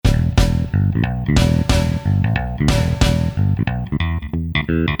Hello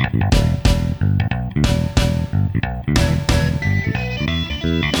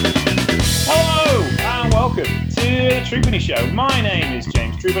and welcome to the True Show. My name is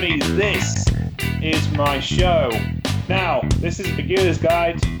James True. This is my show. Now, this is a beginner's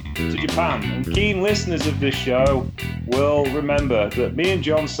guide to Japan, and keen listeners of this show will remember that me and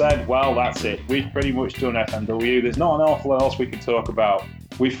John said, well, that's it. We've pretty much done FMW. There's not an awful lot else we can talk about.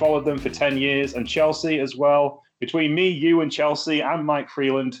 We followed them for 10 years, and Chelsea as well. Between me, you, and Chelsea, and Mike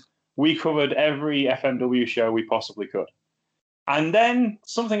Freeland, we covered every FMW show we possibly could. And then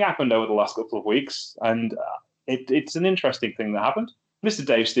something happened over the last couple of weeks, and it's an interesting thing that happened. Mr.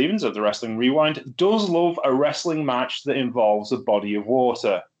 Dave Stevens of the Wrestling Rewind does love a wrestling match that involves a body of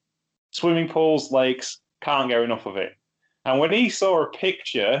water. Swimming pools, lakes, can't get enough of it. And when he saw a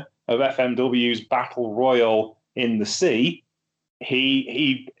picture of FMW's Battle Royal in the sea,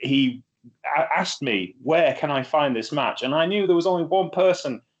 he asked me, where can I find this match? And I knew there was only one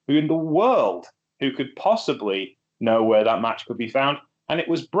person who in the world who could possibly know where that match could be found, and it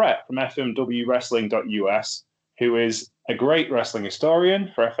was Brett from FMWWrestling.us, who is a great wrestling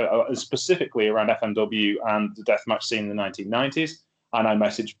historian for specifically around FMW and the deathmatch scene in the 1990s. And I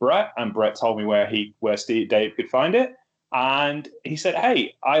messaged Brett, and Brett told me where Dave could find it. And he said,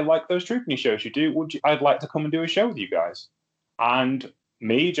 hey, I like those Troopany shows you do. I'd like to come and do a show with you guys. And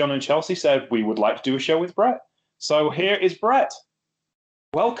me, John, and Chelsea said we would like to do a show with Brett. So here is Brett.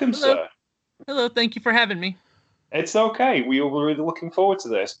 Welcome, Hello. Sir. Hello, thank you for having me. It's okay. We were really looking forward to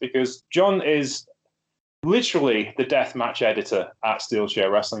this because John is literally the deathmatch editor at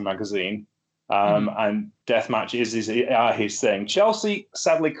Steelchair Wrestling Magazine. And deathmatch is his thing. Chelsea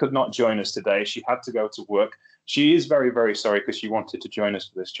sadly could not join us today. She had to go to work. She is very, very sorry because she wanted to join us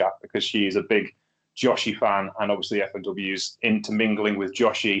for this chat because she is a big Joshi fan, and obviously FMW's intermingling with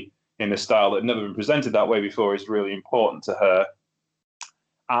Joshi in a style that had never been presented that way before is really important to her.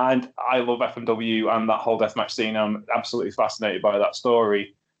 And I love FMW and that whole deathmatch scene. I'm absolutely fascinated by that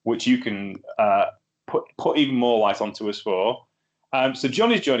story, which you can put even more light onto us for. So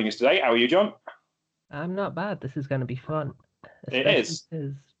John is joining us today. How are you, John? I'm not bad. This is going to be fun. It is.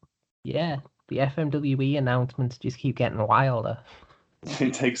 Because, yeah, the FMWE announcements just keep getting wilder.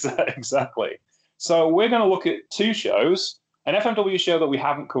 Exactly. So we're going to look at two shows. An FMW show that we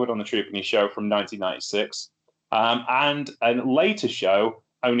haven't covered on the Troopany show from 1996, and a later show,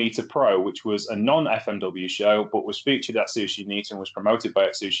 Onita Pro, which was a non-FMW show, but was featured at Sushi Nita and was promoted by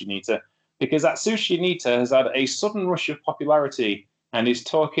Sushi Nita, because Atsushi Nita has had a sudden rush of popularity and is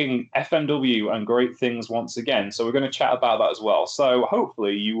talking FMW and great things once again. So we're going to chat about that as well. So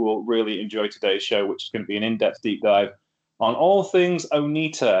hopefully you will really enjoy today's show, which is going to be an in-depth deep dive on all things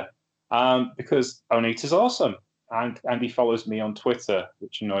Onita, because Onita's awesome. And he follows me on Twitter,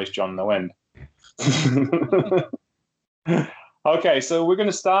 which annoys John no end. Okay, so we're going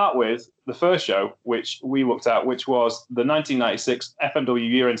to start with the first show, which we looked at, which was the 1996 FMW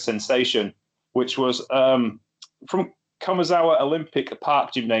year-end sensation, which was from Komazawa Olympic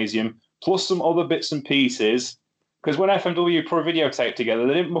Park Gymnasium, plus some other bits and pieces. Because when FMW put a videotape together,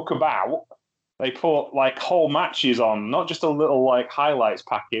 they didn't muck about. They put like whole matches on, not just a little like highlights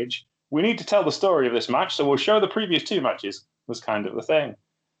package. We need to tell the story of this match, so we'll show the previous two matches, was kind of the thing.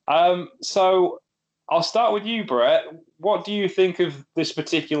 So I'll start with you, Brett. What do you think of this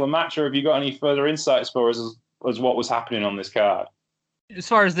particular match, or have you got any further insights for us as what was happening on this card? As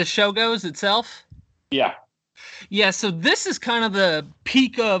far as the show goes itself? Yeah. Yeah, so this is kind of the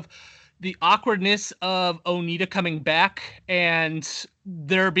peak of the awkwardness of Onita coming back and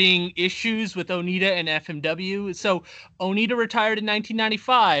there being issues with Onita and FMW. So Onita retired in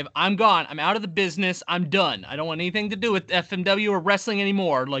 1995. I'm gone. I'm out of the business. I'm done. I don't want anything to do with FMW or wrestling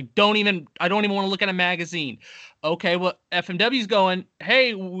anymore. Like, I don't even want to look at a magazine. Okay, well, FMW's going,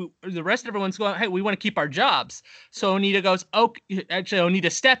 hey, the rest of everyone's going, hey, we want to keep our jobs. So Onita goes, okay, actually,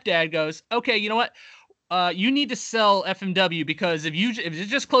 Onita's stepdad goes, okay, you know what? You need to sell FMW because if it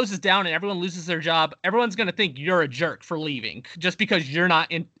just closes down and everyone loses their job, everyone's going to think you're a jerk for leaving just because you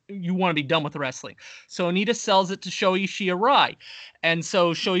want to be done with wrestling. So Onita sells it to Shoichi Arai. And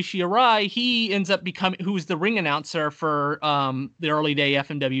so Shoichi Arai, he ends up who's the ring announcer for the early day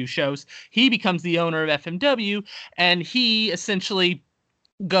FMW shows. He becomes the owner of FMW, and he essentially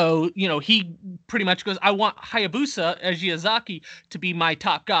he pretty much goes, I want Hayabusa Ejiazaki to be my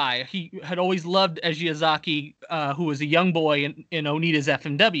top guy. He had always loved Ejiazaki, who was a young boy in Onita's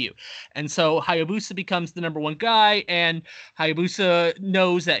FMW. And so Hayabusa becomes the number one guy, and Hayabusa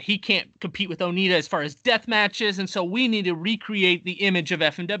knows that he can't compete with Onita as far as death matches, and so we need to recreate the image of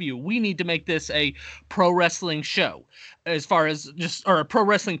FMW. We need to make this a pro wrestling show. as far as just or a pro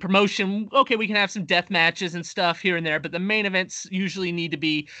wrestling promotion. Okay, we can have some death matches and stuff here and there, but the main events usually need to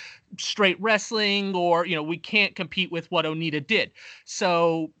be straight wrestling, or we can't compete with what Onita did.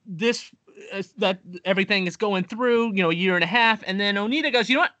 So that everything is going through a year and a half, and then Onita goes,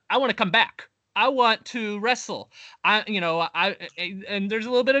 what, I want to come back. I want to wrestle. And there's a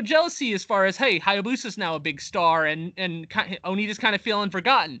little bit of jealousy as far as, hey, Hayabusa's now a big star, and Onita's kind of feeling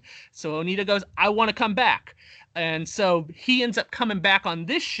forgotten. So Onita goes, I want to come back, and so he ends up coming back on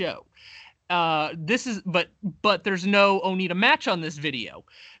this show. But there's no Onita match on this video.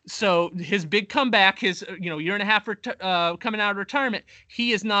 So his big comeback, his year and a half coming out of retirement,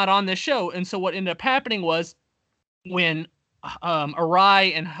 he is not on this show. And so what ended up happening was when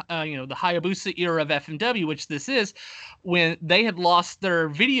Arai and the Hayabusa era of FMW, which this is, when they had lost their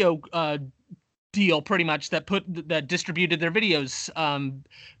video deal, pretty much that distributed their videos,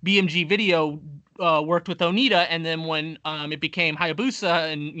 BMG Video worked with Onita, and then when it became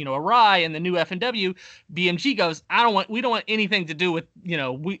Hayabusa and Arai and the new FMW, BMG goes, we don't want anything to do with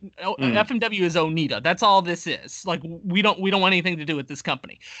FMW is Onita. That's all this is. Like we don't want anything to do with this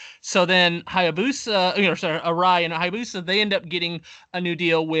company. So then Arai and Hayabusa, they end up getting a new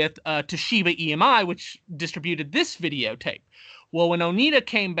deal with Toshiba EMI, which distributed this videotape. Well, when Onita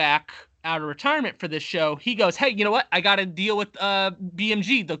came back out of retirement for this show, he goes, hey, you know what? I got a deal with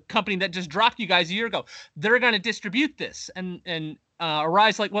BMG, the company that just dropped you guys a year ago. They're going to distribute this. And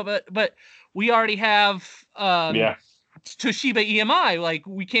Arai's like, well, but we already have Toshiba EMI. Like,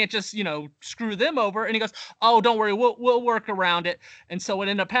 we can't just, screw them over. And he goes, oh, don't worry. We'll work around it. And so what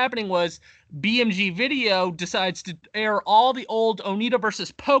ended up happening was BMG Video decides to air all the old Onita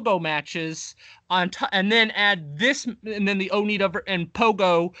versus Pogo matches and then add this, and then the Onita and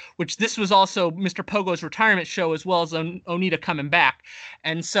Pogo, which this was also Mr. Pogo's retirement show, as well as Onita coming back.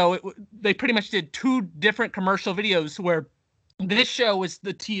 And so they pretty much did two different commercial videos, where this show was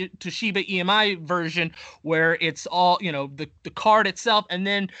the Toshiba EMI version, where it's all, the card itself. And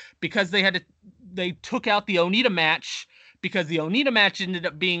then because they took out the Onita match, because the Onita match ended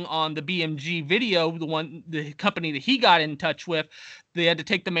up being on the BMG Video, the company that he got in touch with, they had to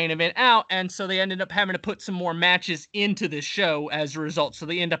take the main event out, and so they ended up having to put some more matches into this show as a result. So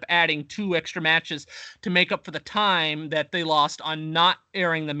they end up adding 2 extra matches to make up for the time that they lost on not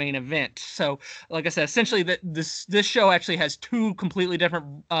airing the main event. So, like I said, essentially this show actually has 2 completely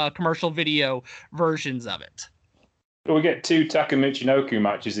different commercial video versions of it. We get 2 Taka Michinoku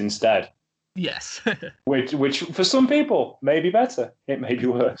matches instead. Yes. which for some people may be better. It may be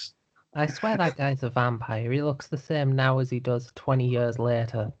worse. I swear that guy's a vampire. He looks the same now as he does 20 years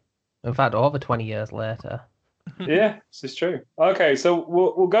later. In fact, over 20 years later. Yeah, this is true. Okay, so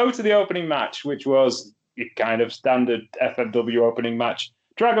we'll go to the opening match, which was a kind of standard FMW opening match.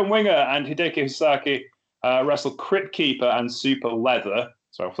 Dragon Winger and Hideki Hisaki wrestled Crypt Keeper and Super Leather.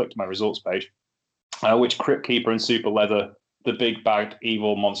 So I'll flick to my results page. Which Crypt Keeper and Super Leather, the big bad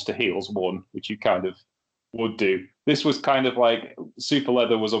evil monster heels, won, which you kind of would do. This was kind of like Super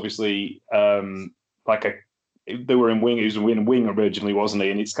Leather was obviously they were in Wing. He was in Wing originally, wasn't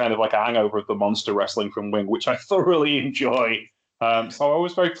he? And it's kind of like a hangover of the monster wrestling from Wing, which I thoroughly enjoy. So I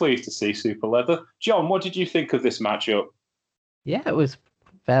was very pleased to see Super Leather. John, what did you think of this matchup? Yeah, it was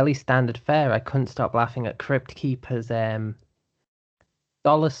fairly standard fare. I couldn't stop laughing at Crypt Keeper's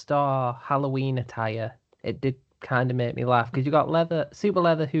Dollar Store Halloween attire. It did kind of make me laugh, because you got Super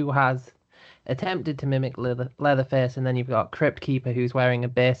Leather, who has attempted to mimic Leatherface, and then you've got Crypt Keeper, who's wearing a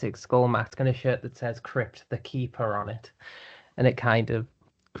basic skull mask and a shirt that says Crypt the Keeper on it, and it kind of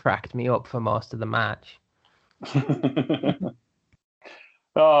cracked me up for most of the match.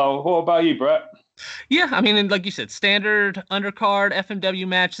 Oh, what about you, Brett? Yeah, I mean, like you said, standard undercard FMW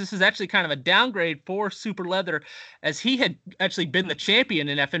match. This is actually kind of a downgrade for Super Leather, as he had actually been the champion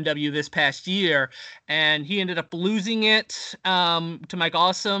in FMW this past year, and he ended up losing it to Mike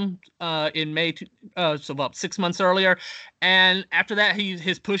Awesome in May, so about 6 months earlier. And after that,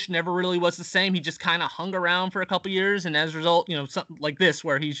 his push never really was the same. He just kind of hung around for a couple years, and as a result, something like this,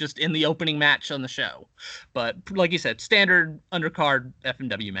 where he's just in the opening match on the show. But like you said, standard undercard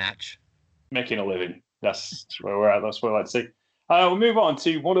FMW match. Making a living. That's where we're at. That's what I like to see. We'll move on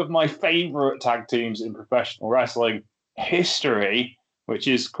to one of my favorite tag teams in professional wrestling history, which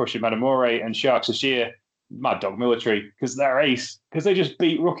is Crush Matamore and Shark Sashir, Mad Dog Military, because they're ace, because they just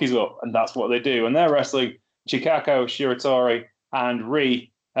beat rookies up, and that's what they do. And they're wrestling Chikako Shiratori and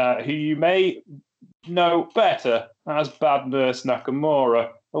Ri, who you may know better as Bad Nurse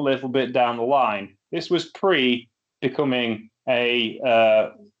Nakamura a little bit down the line. This was pre-becoming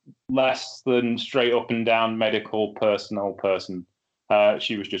a less than straight up and down medical personnel person.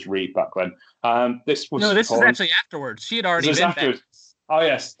 She was just Reed back then. This was No, this is actually afterwards. She had already been back. Oh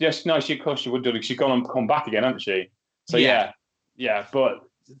yes, no, of course she would do. She's gone and come back again, hasn't she? So yeah. But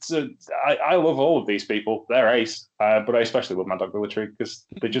I love all of these people. They're ace. But I especially love Mad Dog Military because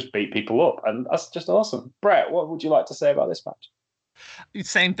they just beat people up, and that's just awesome. Brett, what would you like to say about this match?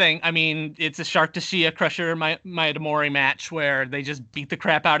 Same thing. I mean, it's a Shark Tashia Crusher Maedamori match where they just beat the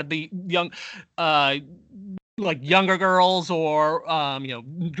crap out of the young, like younger girls or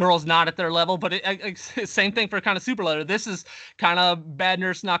girls not at their level. But same thing for kind of super leather. This is kind of Bad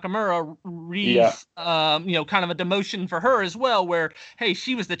Nurse Nakamura kind of a demotion for her as well, where hey,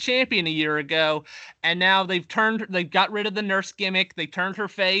 she was the champion a year ago and now they've got rid of the nurse gimmick, they turned her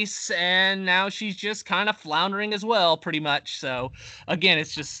face, and now she's just kind of floundering as well, pretty much. So again,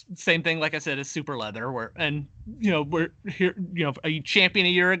 it's just same thing like I said as super leather, we're here, a champion a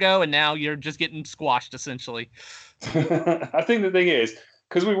year ago and now you're just getting squashed essentially. I think the thing is,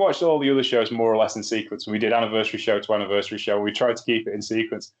 because we watched all the other shows more or less in sequence, and we did anniversary show to anniversary show, we tried to keep it in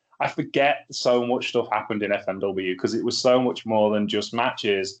sequence. I forget so much stuff happened in FMW because it was so much more than just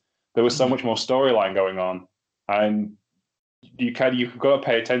matches. There was so much more storyline going on, and you've got to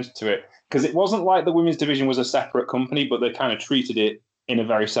pay attention to it because it wasn't like the women's division was a separate company, but they kind of treated it in a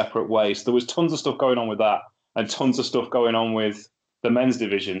very separate way. So there was tons of stuff going on with that, and tons of stuff going on with the men's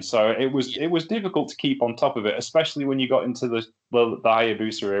division. So it was difficult to keep on top of it, especially when you got into the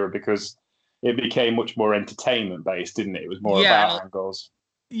Hayabusa era, because it became much more entertainment based, didn't it? It was more about angles.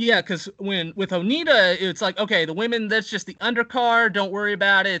 Yeah, because with Onita, it's like, okay, the women, that's just the undercard. Don't worry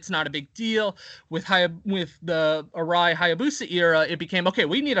about it. It's not a big deal. With the Arai Hayabusa era, it became, okay,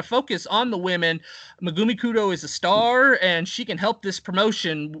 we need to focus on the women. Megumi Kudo is a star, and she can help this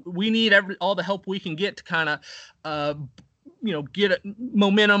promotion. We need all the help we can get to kind of, get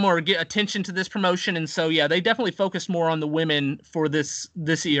momentum or get attention to this promotion. And so, yeah, they definitely focused more on the women for this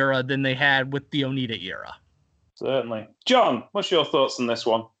era than they had with the Onita era. Certainly. John, what's your thoughts on this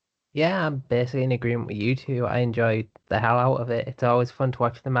one? Yeah, I'm basically in agreement with you two. I enjoyed the hell out of it. It's always fun to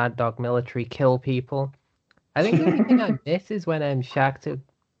watch the Mad Dog Military kill people. I think the only thing I miss is when Shakta,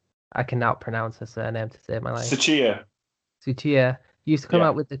 I cannot pronounce her surname to save my life. Tsuchiya used to come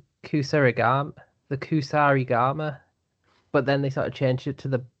out with the Kusarigama, but then they sort of changed it to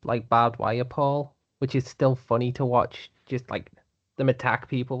the barbed wire pole, which is still funny to watch. Just them attack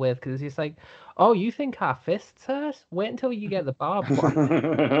people with, because it's just like, oh, you think our fists hurt? Wait until you get the barbed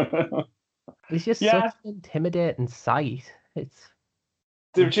wire. It's just such an intimidating sight.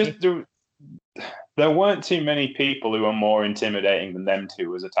 There weren't too many people who are more intimidating than them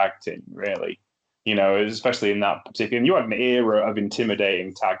two as a tag team, really. Especially in that particular. And you had an era of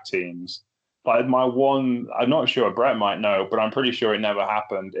intimidating tag teams. But I'm not sure, Brett might know, but I'm pretty sure it never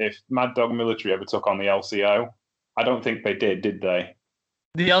happened. If Mad Dog Military ever took on the LCO, I don't think they did they?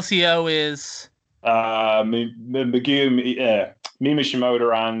 The LCO is Mima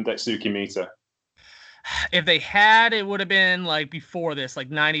Shimoda and Etsuki Mita. If they had, it would have been before this,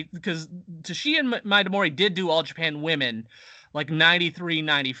 90, because Tashia and Maedamori did do All Japan Women 93,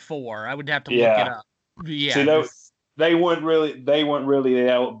 94. I would have to look it up. Yeah. So they weren't really the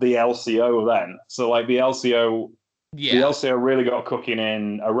LCO then. So the LCO, the LCO really got cooking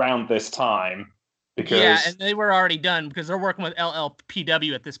in around this time. Because, and they were already done because they're working with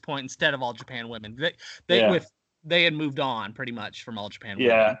LLPW at this point instead of All Japan Women. They had moved on pretty much from All Japan Women.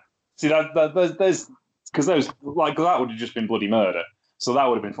 Yeah. See, there's because those that would have just been bloody murder. So that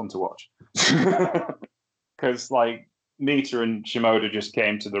would have been fun to watch. Because Mita and Shimoda just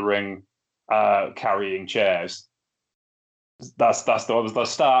came to the ring carrying chairs. That's the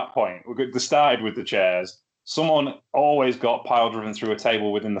start point. They started with the chairs. Someone always got pile driven through a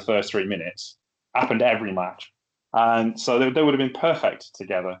table within the first 3 minutes. Happened every match, and so they would have been perfect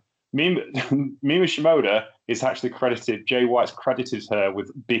together. Mima Shimoda is actually credited. Jay White's credited her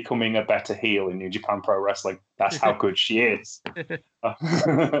with becoming a better heel in New Japan Pro Wrestling. That's how good she is.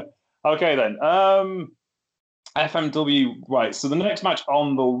 Okay then, FMW. Right. So the next match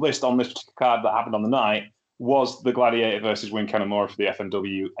on the list on this card that happened on the night was the Gladiator versus Win Kanemaru for the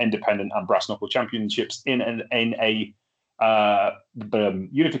FMW Independent and Brass Knuckle Championships in a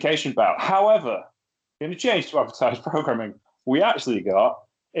unification bout. However, in a change to advertised programming, we actually got,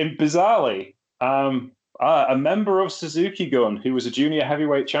 bizarrely, a member of Suzuki Gun who was a junior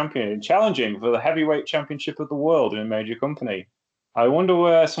heavyweight champion challenging for the heavyweight championship of the world in a major company. I wonder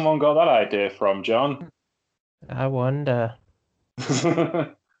where someone got that idea from, John. I wonder.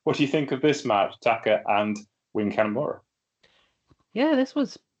 What do you think of this match, Taka and Win Kanemaru? Yeah, this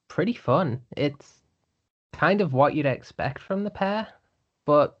was pretty fun. It's kind of what you'd expect from the pair,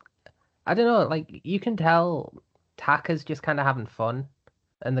 but I don't know, you can tell Taka's just kind of having fun,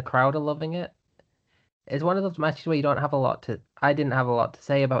 and the crowd are loving it. It's one of those matches where you don't have a lot to. I didn't have a lot to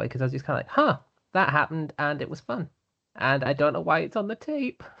say about it because I was just kind of like, huh, that happened and it was fun, and I don't know why it's on the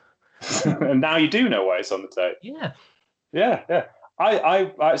tape. And now you do know why it's on the tape. Yeah. Yeah.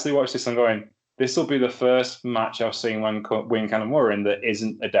 I actually watched this and going, this will be the first match I've seen when Win Kanemaru in that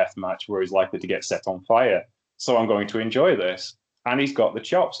isn't a death match where he's likely to get set on fire. So I'm going to enjoy this. And he's got the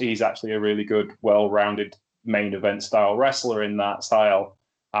chops. He's actually a really good, well-rounded main event style wrestler in that style.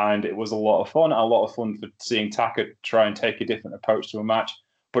 And it was a lot of fun for seeing Taka try and take a different approach to a match.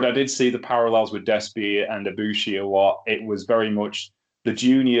 But I did see the parallels with Despy and Ibushi a lot. It was very much the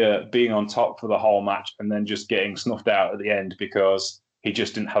junior being on top for the whole match and then just getting snuffed out at the end because he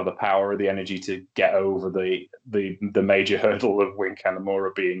just didn't have the power or the energy to get over the major hurdle of Win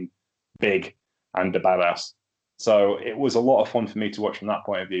Kanemaru being big and a badass. So it was a lot of fun for me to watch from that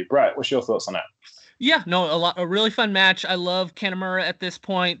point of view. Brett, what's your thoughts on it? Yeah, no, a really fun match. I love Kanemaru at this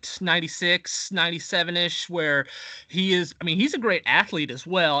point, 96, 97-ish, where he's a great athlete as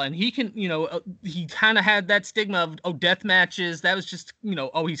well. And he can, he kind of had that stigma of, death matches. That was just,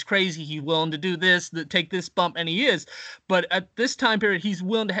 he's crazy. He's willing to do this, take this bump, and he is. But at this time period, he's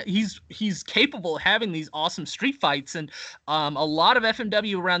willing to, he's capable of having these awesome street fights. And a lot of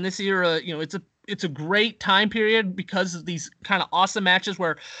FMW around this era, it's a great time period because of these kind of awesome matches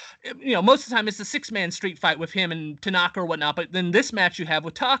where, most of the time it's a 6-man street fight with him and Tanaka or whatnot. But then this match you have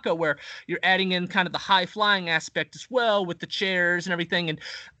with Taka where you're adding in kind of the high flying aspect as well with the chairs and everything. And,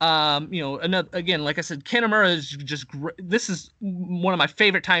 again, like I said, Kanemaru is just great. This is one of my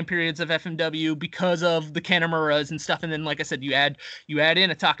favorite time periods of FMW because of the Kanemaras and stuff. And then, like I said, you add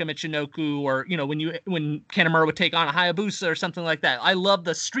in a Taka Michinoku or, when Kanemaru would take on a Hayabusa or something like that. I love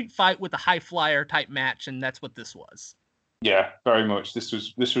the street fight with the high flyer type match, and that's what this was. Yeah, very much. This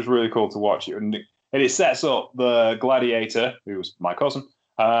was really cool to watch, and it sets up the Gladiator, who was Mike Awesome,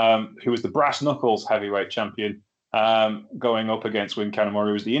 who was the Brass Knuckles heavyweight champion, going up against Win Kanemaru,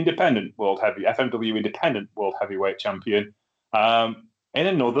 who was the FMW Independent World Heavyweight Champion, in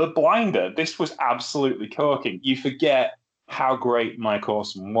another blinder. This was absolutely corking. You forget how great Mike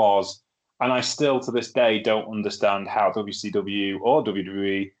Awesome was, and I still to this day don't understand how WCW or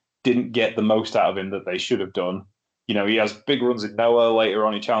WWE didn't get the most out of him that they should have done. He has big runs in Noah. Later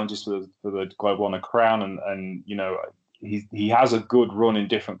on, he challenges for the Global Honor Crown, and he has a good run in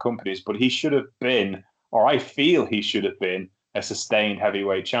different companies. But he should have been, or I feel he should have been, a sustained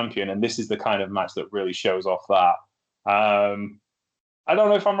heavyweight champion. And this is the kind of match that really shows off that. I don't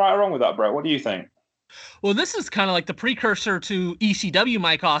know if I'm right or wrong with that, Brett. What do you think? Well, this is kind of like the precursor to ECW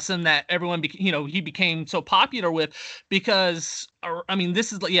Mike Awesome that everyone, he became so popular with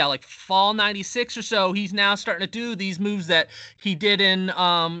this is like fall 96 or so. He's now starting to do these moves that he did in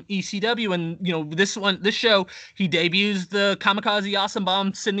ECW. And, this show, he debuts the Kamikaze Awesome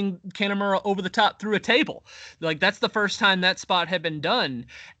Bomb, sending Kanemaru over the top through a table. Like, that's the first time that spot had been done.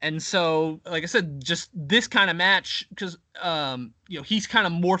 And so, like I said, just this kind of match, because, he's kind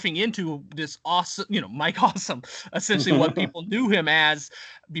of morphing into this awesome, Mike Awesome, essentially what people knew him as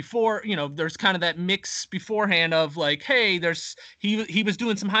before. There's kind of that mix beforehand of like, hey, he was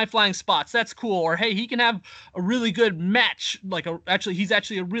doing some high flying spots. That's cool. Or, hey, he can have a really good match. He's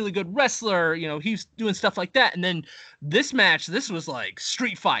actually a really good wrestler. He's doing stuff like that. And then this match, this was like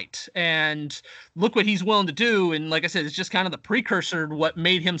street fight, and look what he's willing to do. And like I said, it's just kind of the precursor to what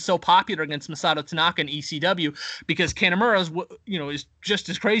made him so popular against Masato Tanaka in ECW, because Kanemaru is just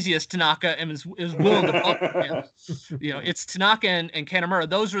as crazy as Tanaka and is willing to bump him. It's Tanaka and Kanemaru.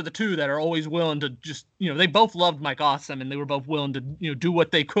 Those are the two that are always willing to just, they both loved Mike Awesome, and they were both willing to, do what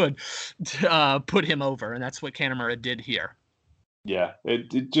they could to put him over. And that's what Kanemaru did here. Yeah,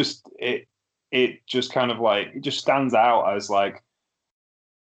 it just kind of like, it just stands out as like,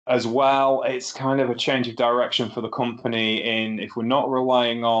 as well, it's kind of a change of direction for the company in, if we're not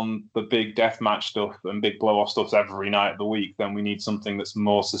relying on the big deathmatch stuff and big blow-off stuff every night of the week, then we need something that's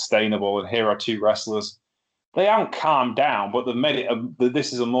more sustainable. And here are two wrestlers. They haven't calmed down, but they've made it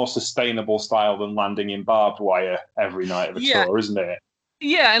this is a more sustainable style than landing in barbed wire every night of a tour, isn't it?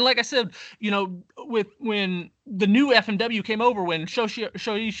 Yeah, and like I said, when the new FMW came over, when Shoichi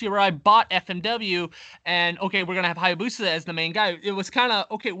Arai bought FMW, and okay, we're gonna have Hayabusa as the main guy. It was kind of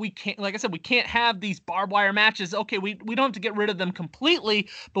okay. We can't, like I said, we can't have these barbed wire matches. Okay, we don't have to get rid of them completely,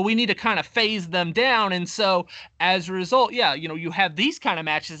 but we need to kind of phase them down. And so as a result, you have these kind of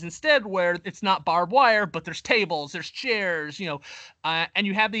matches instead, where it's not barbed wire, but there's tables, there's chairs, and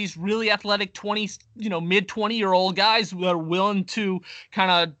you have these really athletic mid 20-year-old guys who are willing to kind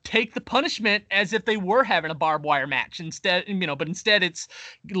of take the punishment as as if they were having a barbed wire match instead, but instead it's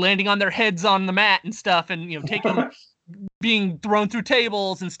landing on their heads on the mat and stuff, and being thrown through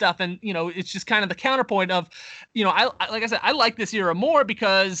tables and stuff. And it's just kind of the counterpoint of, I like I said, I like this era more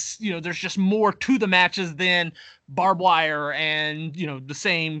because there's just more to the matches than barbed wire, and the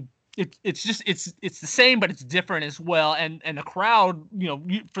same. It's the same, but it's different as well. And the crowd,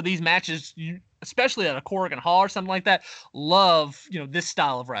 for these matches, especially at a Corrigan Hall or something like that, love this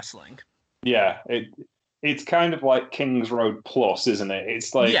style of wrestling. Yeah, it's kind of like King's Road Plus, isn't it?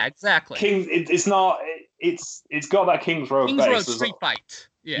 It's like, yeah, exactly. It's not. It's got that King's Road Road street fight.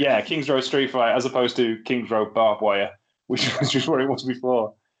 Yeah, King's Road street fight as opposed to King's Road barbed wire, which was just what it was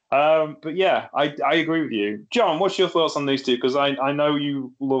before. But yeah, I agree with you. John, what's your thoughts on these two? Because I know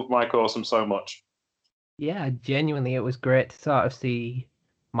you love Mike Awesome so much. Yeah, genuinely, it was great to sort of see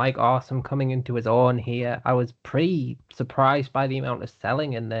Mike Awesome coming into his own here. I was pretty surprised by the amount of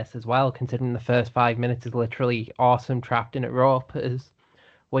selling in this as well, considering the first 5 minutes is literally Awesome trapped in a rope as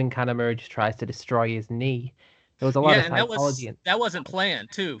Wing Kanemaru just tries to destroy his knee. There was a lot of psychology. That wasn't planned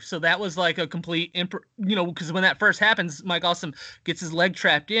too. So that was like a complete, because when that first happens, Mike Awesome gets his leg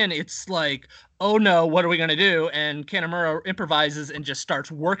trapped in. It's like, oh no, what are we gonna do? And Kanemaru improvises and just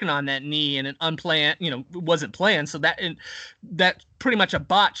starts working on that knee, and an unplanned, it wasn't planned. So that pretty much a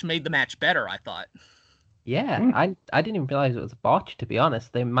botch made the match better, I thought. Yeah, I didn't even realize it was a botch, to be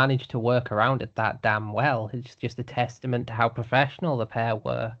honest. They managed to work around it that damn well. It's just a testament to how professional the pair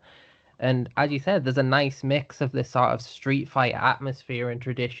were. And as you said, there's a nice mix of this sort of street fight atmosphere and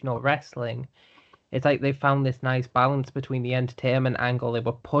traditional wrestling. It's like they found this nice balance between the entertainment angle they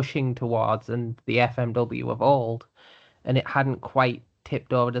were pushing towards and the FMW of old. And it hadn't quite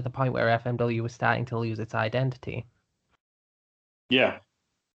tipped over to the point where FMW was starting to lose its identity. Yeah.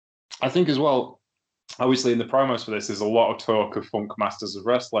 I think as well, obviously in the promos for this, there's a lot of talk of Funk Masters of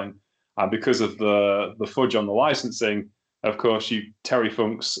Wrestling. And because of the fudge on the licensing, of course, Terry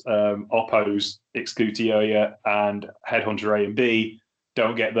Funk's Oppos, Excutioya, and Headhunter A and B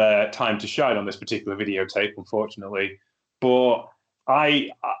don't get their time to shine on this particular videotape, unfortunately. But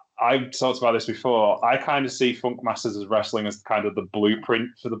I've talked about this before. I kind of see Funk Masters of Wrestling as kind of the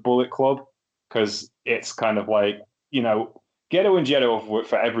blueprint for the Bullet Club, because it's kind of like, Gedo and Jado have worked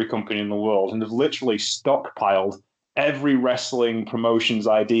for every company in the world and have literally stockpiled every wrestling promotion's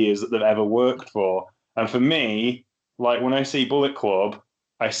ideas that they've ever worked for. And for me, like when I see Bullet Club,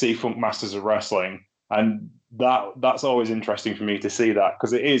 I see Funk Masters of Wrestling, and that's always interesting for me to see that,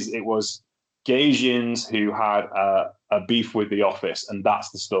 because it was Gaijins who had a beef with the Office, and that's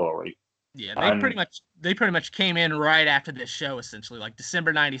the story. Yeah, they pretty much came in right after this show, essentially. Like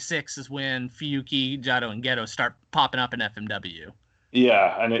December '96 is when Fuyuki, Jado, and Gedo start popping up in FMW.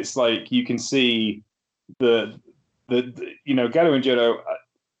 Yeah, and it's like you can see the Gedo and Jado.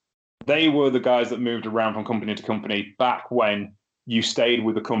 They were the guys that moved around from company to company back when you stayed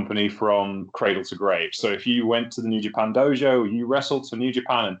with the company from cradle to grave. So if you went to the New Japan Dojo, you wrestled for New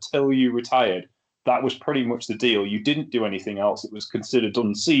Japan until you retired. That was pretty much the deal. You didn't do anything else. It was considered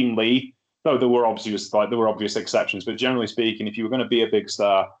unseemly, though there were obvious exceptions. But generally speaking, if you were going to be a big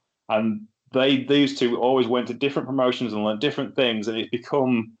star, and these two always went to different promotions and learned different things, and it's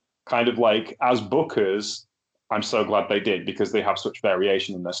become kind of like, as bookers, I'm so glad they did, because they have such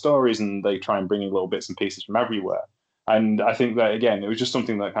variation in their stories and they try and bring in little bits and pieces from everywhere. And I think that, again, it was just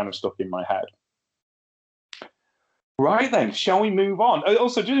something that kind of stuck in my head. Right then, shall we move on?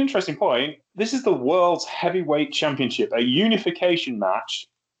 Also, just an interesting point, this is the World's Heavyweight Championship, a unification match,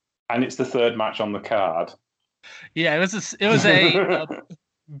 and it's the third match on the card. Yeah, it was a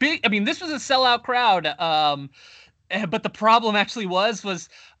big, this was a sellout crowd. But the problem actually was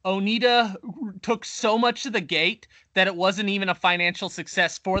Onita took so much to the gate that it wasn't even a financial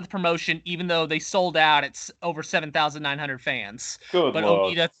success for the promotion, even though they sold out. It's over 7,900 fans. Good but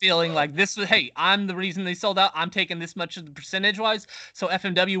Lord. Onita feeling like this was, hey, I'm the reason they sold out. I'm taking this much of the percentage-wise. So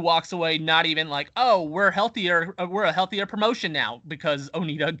FMW walks away not even like, oh, we're a healthier promotion now because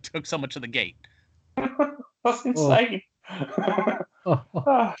Onita took so much of the gate. That's insane.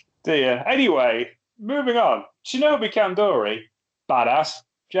 Oh, dear. Anyway, moving on. Shinobu Kandori, badass,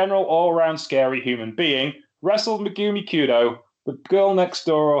 general all-round scary human being, wrestled Megumi Kudo, the girl next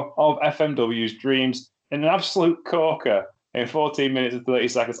door of FMW's dreams, in an absolute corker in 14 minutes and 30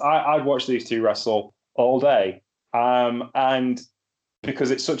 seconds. I'd watch these two wrestle all day. And because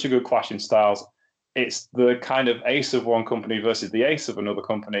it's such a good clash in styles, it's the kind of ace of one company versus the ace of another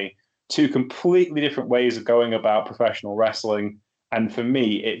company, two completely different ways of going about professional wrestling. And for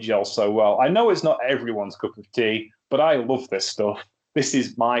me, it gels so well. I know it's not everyone's cup of tea, but I love this stuff. This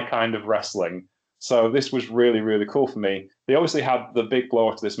is my kind of wrestling. So this was really, really cool for me. They obviously had the big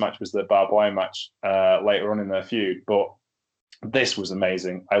blow to this match was the barbed wire match later on in their feud, but this was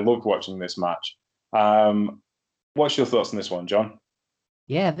amazing. I loved watching this match. What's your thoughts on this one, John?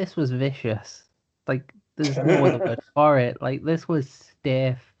 Yeah, this was vicious. Like, there's no other word for it. Like, this was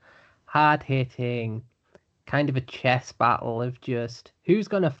stiff, hard hitting, kind of a chess battle of just who's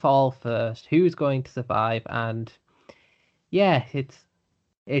going to fall first, who's going to survive, and yeah, it's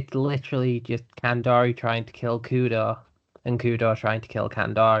literally just Kandori trying to kill Kudo and Kudo trying to kill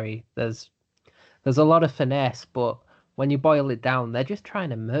Kandori. There's a lot of finesse, but when you boil it down, they're just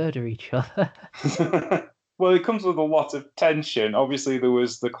trying to murder each other. Well, it comes with a lot of tension. Obviously, there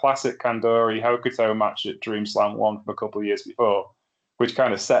was the classic Kandori Hokuto match at Dream Slam 1 from a couple of years before, which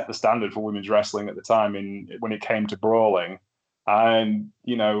kind of set the standard for women's wrestling at the time when it came to brawling. And,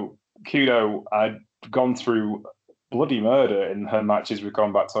 Kudo had gone through bloody murder in her matches with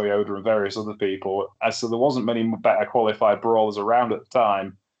Combat Toyota and various other people. So there wasn't many better qualified brawlers around at the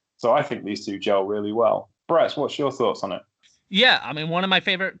time. So I think these two gel really well. Brett, what's your thoughts on it? Yeah, I mean, one of my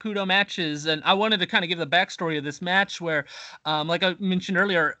favorite Kudo matches, and I wanted to kind of give the backstory of this match where, like I mentioned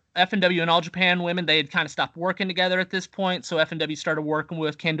earlier, FNW and All Japan women, they had kind of stopped working together at this point, so FNW started working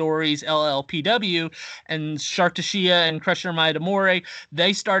with Kandori's LLPW, and Shark Tashia and Crusher Maedamore,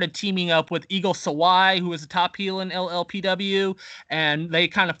 they started teaming up with Eagle Sawai, who was a top heel in LLPW, and they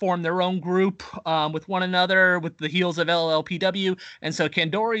kind of formed their own group with one another, with the heels of LLPW, and so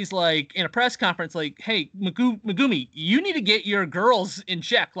Kandori's like, in a press conference, like, hey, Megumi, you need to get your girls in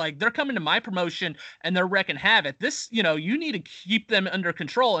check. Like, they're coming to my promotion, and they're wrecking havoc. This, you need to keep them under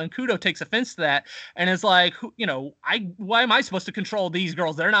control. And Kudo takes offense to that and is like, why am I supposed to control these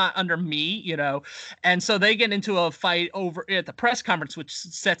girls? They're not under me, And so they get into a fight over at the press conference, which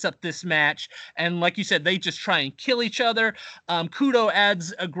sets up this match. And like you said, they just try and kill each other. Kudo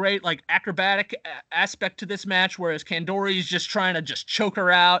adds a great acrobatic aspect to this match, whereas Kandori is just trying to just choke her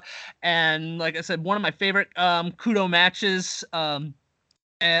out. And like I said, one of my favorite Kudo matches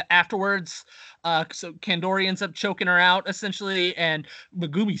afterwards. So Kandori ends up choking her out essentially, and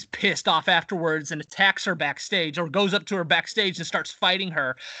Megumi's pissed off afterwards and attacks her backstage, or goes up to her backstage and starts fighting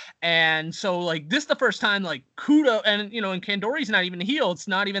her. And so this is the first time Kudo and and Kandori's not even a heel. It's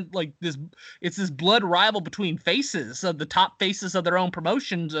not even this. It's this blood rival between faces of the top faces of their own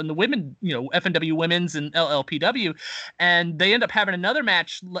promotions and the women, FNW Women's and LLPW, and they end up having another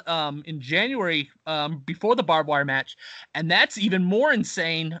match in January before the barbed wire match, and that's even more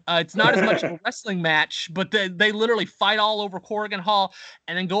insane. It's not as much of a wrestling match, but they literally fight all over Corrigan Hall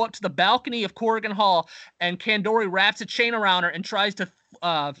and then go up to the balcony of Corrigan Hall, and Kandori wraps a chain around her and tries to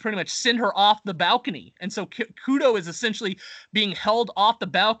pretty much send her off the balcony. And so Kudo is essentially being held off the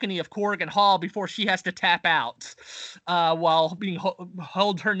balcony of Corrigan Hall before she has to tap out while being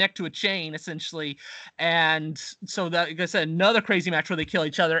held her neck to a chain, essentially. And so that, like I said, another crazy match where they kill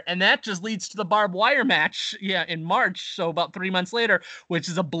each other. And that just leads to the barbed wire match, in March. So about 3 months later, which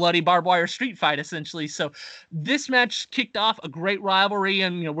is a bloody barbed wire street fight, essentially. So this match kicked off a great rivalry,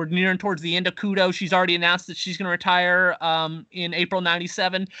 and we're nearing towards the end of Kudo. She's already announced that she's going to retire in April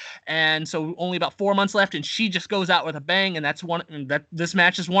 97, and so only about 4 months left, and she just goes out with a bang, and this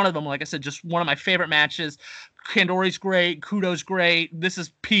match is one of them. Like I said, just one of my favorite matches. Kandori's great, Kudo's great. This is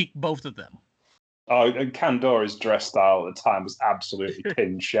peak both of them. Oh, and Kandori's dress style at the time was absolutely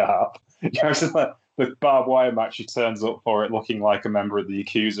pin sharp. The barbed wire match, she turns up for it looking like a member of the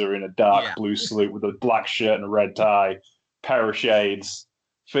Yakuza in a dark blue suit with a black shirt and a red tie, pair of shades,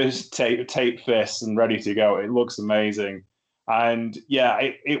 tape fists, and ready to go. It looks amazing. And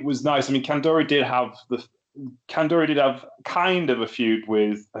it was nice. I mean, Kandori did have kind of a feud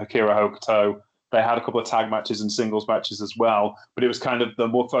with Akira Hokuto. They had a couple of tag matches and singles matches as well, but it was kind of the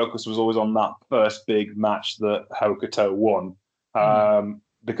more focus was always on that first big match that Hokuto won,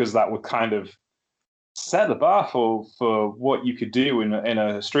 because that would kind of set the bar for what you could do in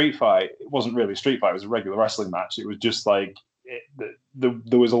a street fight. It wasn't really a street fight; it was a regular wrestling match. It was just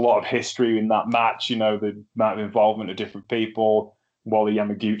there was a lot of history in that match. The amount of involvement of different people. Wally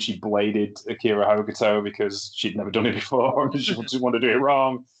Yamaguchi bladed Akira Hokuto because she'd never done it before and she just wanted to do it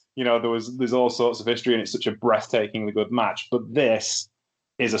wrong. There's all sorts of history, and it's such a breathtakingly good match. But this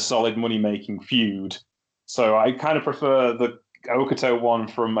is a solid money-making feud. So I kind of prefer the Hokuto one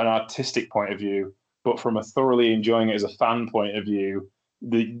from an artistic point of view, but from a thoroughly enjoying it as a fan point of view,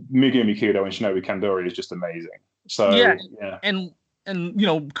 the Megumi Kudo and Shinobu Kandori is just amazing. So yeah. And and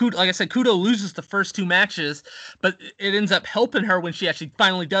Kudo, like I said, Kudo loses the first 2 matches, but it ends up helping her when she actually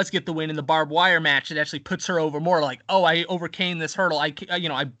finally does get the win in the barbed wire match. It actually puts her over more like, oh, I overcame this hurdle.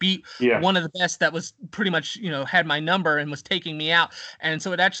 I beat one of the best that was pretty much, had my number and was taking me out. And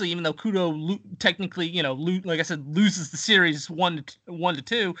so it actually, even though Kudo technically, like I said, loses the series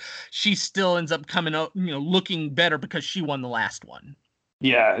 1-2, she still ends up coming out, looking better because she won the last one.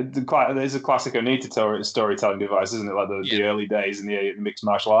 Yeah, there's a classic Onita storytelling device, isn't it? Like the early days in the mixed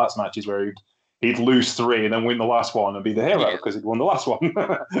martial arts matches where he'd lose 3 and then win the last one and be the hero because he'd won the last one.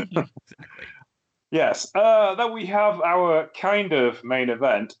 Exactly. Yes. Then we have our kind of main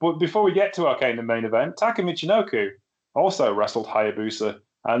event. But before we get to our kind of main event, Taka Michinoku also wrestled Hayabusa,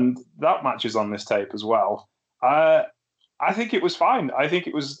 and that match is on this tape as well. I think it was fine. I think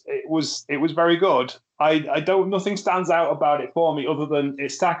it was very good. Nothing stands out about it for me other than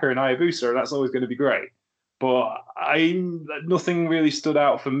it's Taka and Hayabusa, and that's always going to be great. But nothing really stood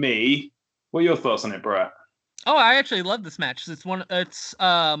out for me. What are your thoughts on it, Brett? Oh, I actually love this match.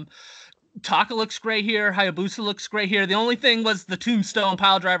 Taka looks great here. Hayabusa looks great here. The only thing was the tombstone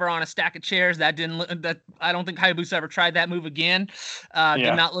pile driver on a stack of chairs. I don't think Hayabusa ever tried that move again.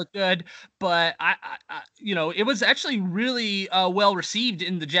 Did not look good. But it was actually really well received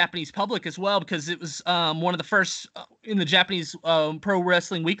in the Japanese public as well, because it was one of the first in the Japanese Pro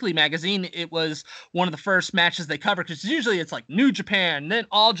Wrestling Weekly magazine. It was one of the first matches they cover, because usually it's like New Japan, then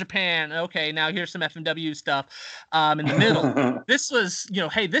All Japan. Okay, now here's some FMW stuff in the middle. This was,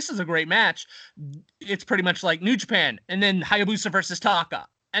 hey, this is a great match. It's pretty much like New Japan, and then Hayabusa versus Taka,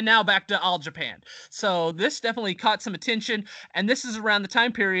 and now back to All Japan. So this definitely caught some attention, and this is around the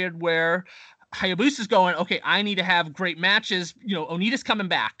time period where Hayabusa's going, okay, I need to have great matches. Onita's coming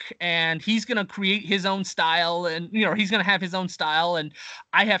back, and he's going to create his own style, and he's going to have his own style, and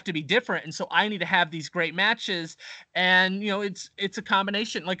I have to be different, and so I need to have these great matches. And it's a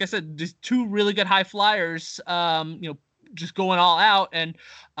combination, like I said, just 2 really good high flyers, just going all out. And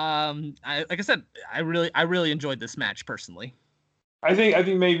like I said, I really enjoyed this match personally. I think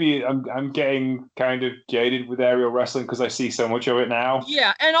maybe I'm getting kind of jaded with aerial wrestling because I see so much of it now.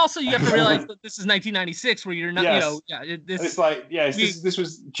 Yeah, and also you have to realize that this is 1996, where you're not, it's like, this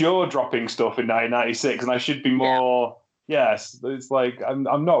was jaw dropping stuff in 1996, and I should be more. Yeah. Yes, it's like I'm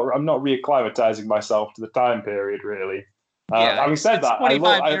not reacclimatizing myself to the time period, really. Having said that,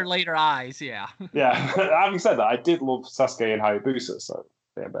 25-year later eyes, yeah. Yeah, having said that, I did love Sasuke and Hayabusa. So,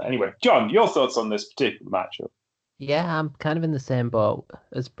 but anyway, John, your thoughts on this particular matchup? Yeah, I'm kind of in the same boat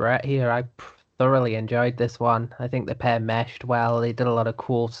as Brett here. I thoroughly enjoyed this one. I think the pair meshed well. They did a lot of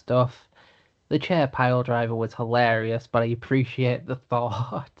cool stuff. The chair pile driver was hilarious, but I appreciate the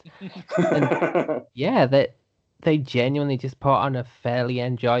thought. And yeah, they genuinely just put on a fairly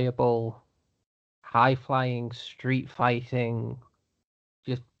enjoyable, high-flying, street fighting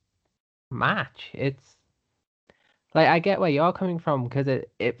just match. It's like, I get where you're coming from, because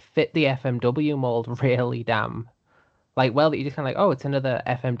it fit the FMW mold really damn well, that you're just kind of like, oh, it's another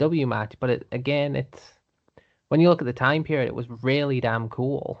FMW match. But it's when you look at the time period, it was really damn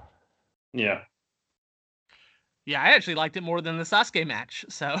cool. Yeah, I actually liked it more than the Sasuke match.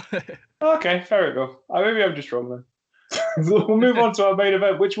 So okay, fair enough. Maybe I'm just wrong then. We'll move on to our main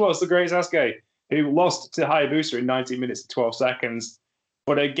event, which was the Great Sasuke, who lost to Hayabusa in 19 minutes and 12 seconds.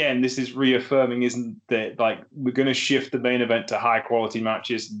 But again, this is reaffirming, isn't that, like, we're going to shift the main event to high quality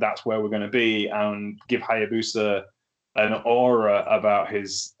matches. That's where we're going to be, and give Hayabusa an aura about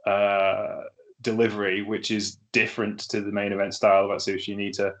his delivery, which is different to the main event style of Atsushi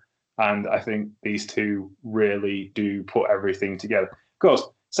Onita. And I think these two really do put everything together. Of course,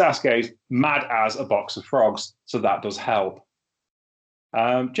 Sasuke's mad as a box of frogs, so that does help.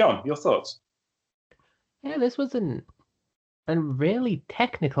 John, your thoughts? Yeah, this was a really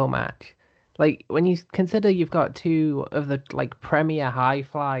technical match. Like, when you consider you've got 2 of the premier high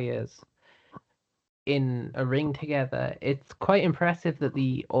flyers in a ring together, it's quite impressive that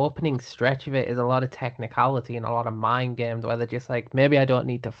the opening stretch of it is a lot of technicality and a lot of mind games, where they're just like, maybe I don't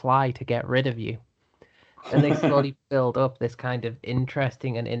need to fly to get rid of you. And they slowly build up this kind of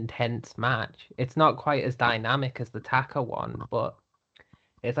interesting and intense match. It's not quite as dynamic as the Taka one, but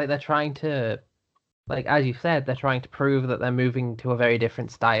it's like they're trying to, like, as you said, they're trying to prove that they're moving to a very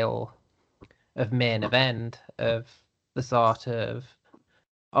different style of main event, of the sort of,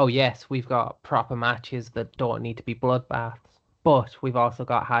 oh yes, we've got proper matches that don't need to be bloodbaths, but we've also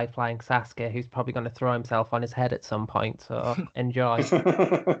got high-flying Sasuke, who's probably going to throw himself on his head at some point, so enjoy.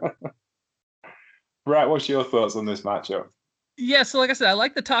 Right, what's your thoughts on this matchup? Yeah, so like I said, I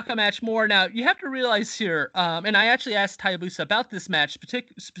like the Taka match more. Now, you have to realize here, and I actually asked Hayabusa about this match,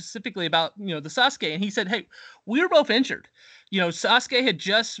 specifically about, the Sasuke, and he said, hey, we were both injured. Sasuke had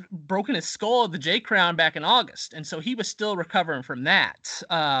just broken his skull at the J Crown back in August, and so he was still recovering from that,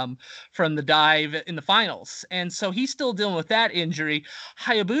 from the dive in the finals, and so he's still dealing with that injury.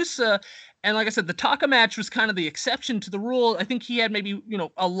 Hayabusa. And like I said, the Taka match was kind of the exception to the rule. I think he had maybe,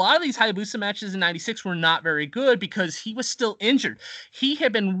 a lot of these Hayabusa matches in 96 were not very good because he was still injured. He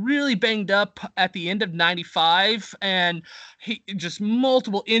had been really banged up at the end of 95 and he just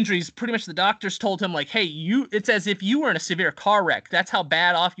multiple injuries. Pretty much the doctors told him like, hey, it's as if you were in a severe car wreck. That's how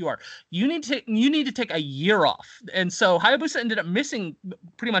bad off you are. You need to take a year off. And so Hayabusa ended up missing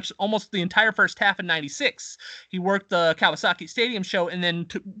pretty much almost the entire first half of 96. He worked the Kawasaki Stadium show and then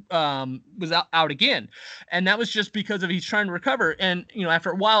was out again, and that was just because he's trying to recover. And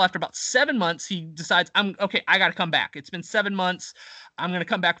after a while, after about 7 months, he decides, I gotta come back. It's been 7 months. I'm gonna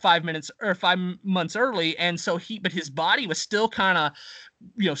come back 5 months early. And so but his body was still kind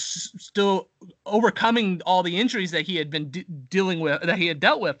of still overcoming all the injuries that he had been that he had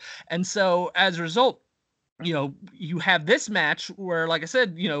dealt with. And so as a result, you have this match where, like I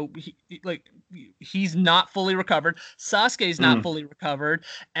said, he's not fully recovered. Sasuke's not fully recovered.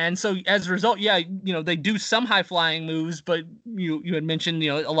 And so as a result, they do some high flying moves, but you had mentioned,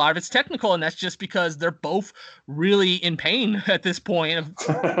 a lot of it's technical, and that's just because they're both really in pain at this point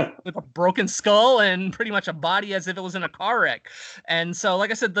with a broken skull and pretty much a body as if it was in a car wreck. And so, like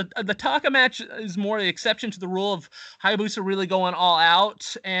I said, the Taka match is more the exception to the rule of Hayabusa really going all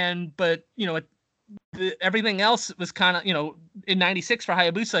out. But everything else was kind of, in 96 for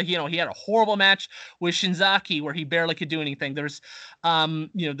Hayabusa, he had a horrible match with Shinzaki where he barely could do anything. There's, the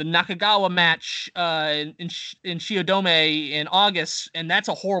Nakagawa match in Shiodome in August, and that's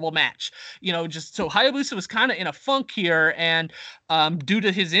a horrible match. Just so Hayabusa was kind of in a funk here, and due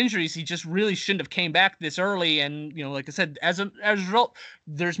to his injuries, he just really shouldn't have came back this early. And, like I said, as a result,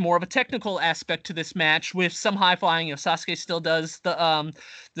 there's more of a technical aspect to this match with some high flying. Sasuke still does I'm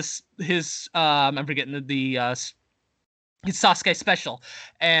forgetting his Sasuke special,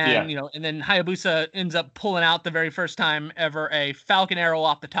 and and then Hayabusa ends up pulling out the very first time ever a Falcon Arrow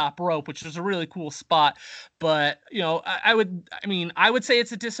off the top rope, which was a really cool spot. But I would say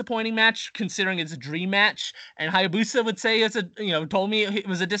it's a disappointing match considering it's a dream match, and Hayabusa would say told me it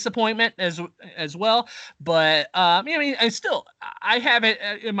was a disappointment as well. But I have it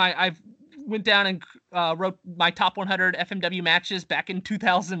in I've went down and wrote my top 100 FMW matches back in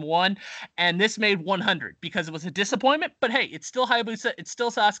 2001, and this made 100 because it was a disappointment. But hey, it's still Hayabusa, it's still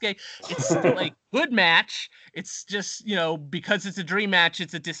Sasuke, it's still a good match. It's just because it's a dream match,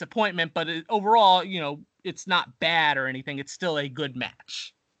 it's a disappointment. But overall, it's not bad or anything. It's still a good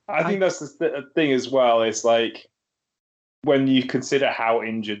match. I think that's the thing as well. It's like when you consider how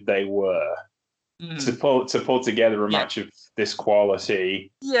injured they were to pull together a match of this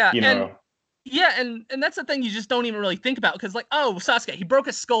quality. Yeah, and that's the thing you just don't even really think about because, like, Sasuke, he broke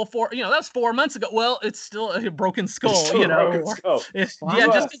his skull that was 4 months ago. Well, it's still a broken skull, just because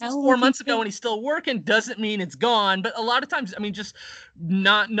it's 4 months ago and he's still working doesn't mean it's gone. But a lot of times, just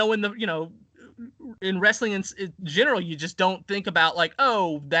not knowing in wrestling in general, you just don't think about like,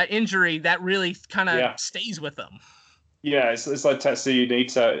 that injury that really kind of stays with them. Yeah, it's like Tetsuya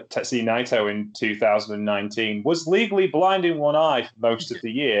Naito in 2019 was legally blind in one eye for most of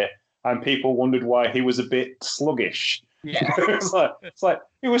the year. And people wondered why he was a bit sluggish. Yeah. it's like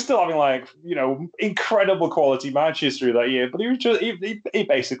he was still having incredible quality matches through that year, but he was he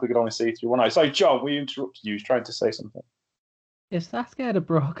basically could only see through one eye. Sorry, John, we interrupted you. He was trying to say something. If Sasuke had a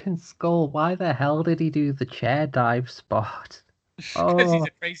broken skull, why the hell did he do the chair dive spot? Because he's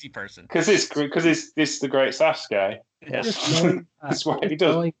a crazy person. Because it's the great Sasuke. Yes. That's what he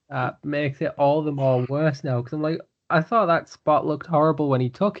does. That makes it all the more worse now. Because I'm like, I thought that spot looked horrible when he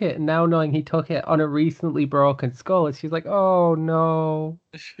took it, and now knowing he took it on a recently broken skull, she's like, oh no.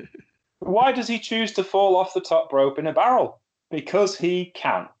 Why does he choose to fall off the top rope in a barrel? Because he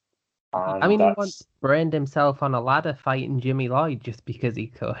can. And he once brained himself on a ladder fighting Jimmy Lloyd just because he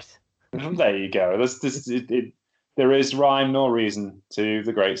could. There you go. There is rhyme nor reason to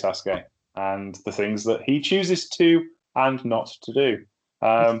the great Sasuke and the things that he chooses to and not to do. He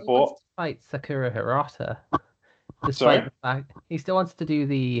wants to fight Sakura Hirata. Despite the fact he still wants to do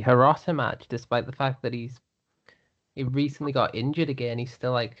the Hirata match, despite the fact that he recently got injured again. He's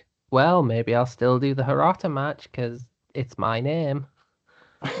still like, well, maybe I'll still do the Hirata match because it's my name.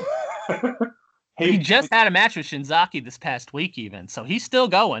 He just had a match with Shinzaki this past week, even, so he's still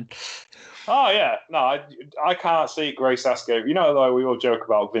going. Oh yeah, no, I can't see Great Sasuke. Though we all joke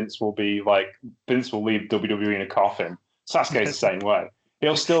about Vince will leave WWE in a coffin. Sasuke's the same way.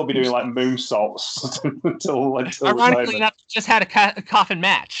 He'll still be doing like moonsaults until Ironically enough, just had a coffin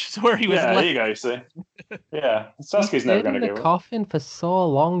match, so where he was. Yeah, there you go. You see, yeah, Sasuke's never going to give the coffin for so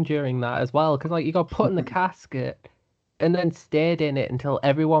long during that as well, because like you got put in the casket and then stayed in it until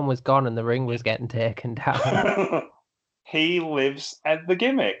everyone was gone and the ring was getting taken down. He lives at the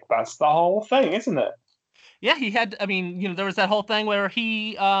gimmick. That's the whole thing, isn't it? Yeah, he had. I mean, there was that whole thing where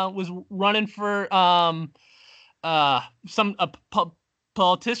he was running for some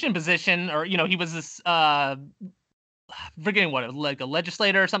politician position, or he was this forgetting what it was, like a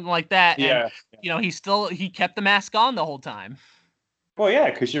legislator or something like that. Yeah. And he kept the mask on the whole time. Well,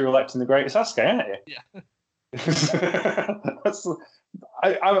 yeah, because you're electing the great Sasuke, aren't you? Yeah.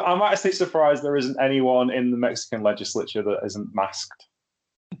 I'm actually surprised there isn't anyone in the Mexican legislature that isn't masked.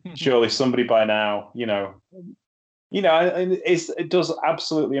 Surely somebody by now, it does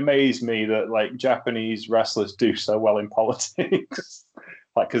absolutely amaze me that like Japanese wrestlers do so well in politics.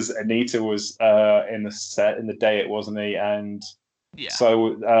 Like, because Anita was in the day it, wasn't he? And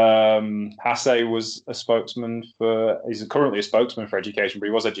so Hase was a spokesman he's currently a spokesman for education, but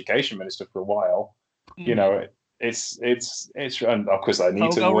he was education minister for a while. Mm-hmm. And of course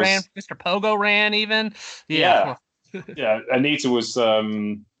Anita Mr. Pogo ran even. Yeah. Yeah, Anita was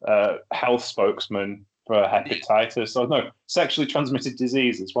health spokesman for hepatitis. Oh no, sexually transmitted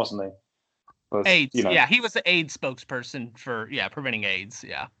diseases, wasn't he? But, AIDS. Yeah, he was the AIDS spokesperson for preventing AIDS.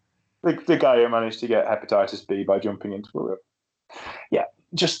 Yeah, the guy who managed to get hepatitis B by jumping into a river. Yeah,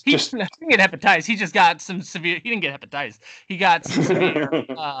 he didn't get hepatitis. He just got some severe. He didn't get hepatitis. He got some severe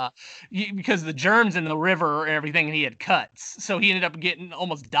because the germs in the river and everything, and he had cuts. So he ended up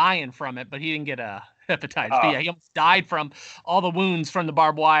almost dying from it, but he didn't get a hepatitis. But yeah, he almost died from all the wounds from the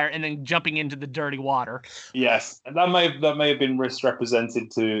barbed wire and then jumping into the dirty water. Yes, and that may have been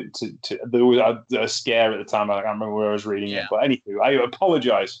misrepresented. There was a scare at the time. I can't remember where I was reading it, but anyway, I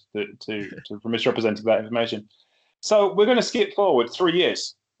apologise for misrepresenting that information. So we're going to skip forward 3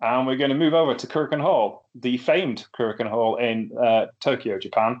 years, and we're going to move over to Korakuen Hall, the famed Korakuen Hall in Tokyo,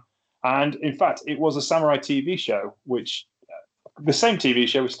 Japan. And in fact, it was a samurai TV show, which the same TV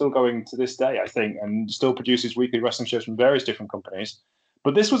show is still going to this day, I think, and still produces weekly wrestling shows from various different companies.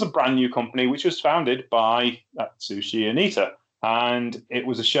 But this was a brand new company, which was founded by Atsushi Onita. And it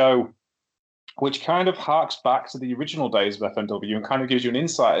was a show which kind of harks back to the original days of FMW and kind of gives you an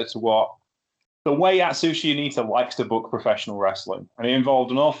insight as to the way Atsushi Onita likes to book professional wrestling. And it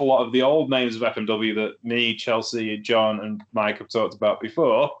involved an awful lot of the old names of FMW that me, Chelsea, John, and Mike have talked about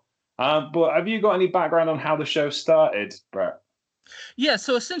before. But have you got any background on how the show started, Brett? Yeah,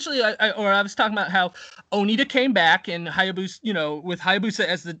 so essentially, I was talking about how Onita came back and Hayabusa, with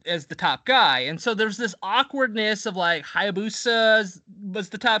Hayabusa as the top guy, and so there's this awkwardness of like Hayabusa was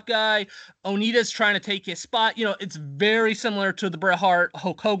the top guy, Onita's trying to take his spot. It's very similar to the Bret Hart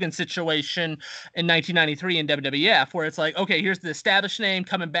Hulk Hogan situation in 1993 in WWF, where it's like, okay, here's the established name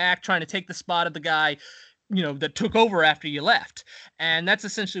coming back, trying to take the spot of the guy that took over after you left. And that's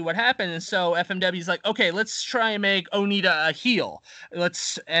essentially what happened. And so FMW is like, okay, let's try and make Onita a heel.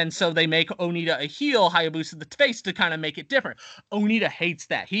 And so they make Onita a heel, Hayabusa the face, to kind of make it different. Onita hates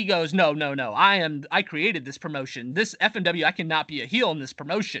that. He goes, no. I created this promotion. This FMW, I cannot be a heel in this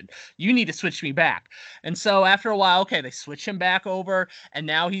promotion. You need to switch me back. And so after a while, okay, they switch him back over, and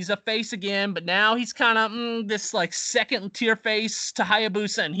now he's a face again, but now he's kind of this like second tier face to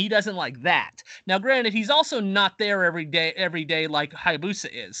Hayabusa, and he doesn't like that. Now, granted, he's also not there every day like Hayabusa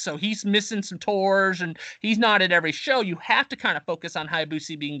is. So he's missing some tours and he's not at every show. You have to kind of focus on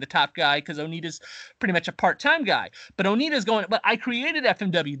Hayabusa being the top guy because Onita's pretty much a part-time guy. But Onita's going, but I created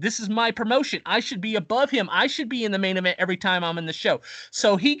FMW. This is my promotion. I should be above him. I should be in the main event every time I'm in the show.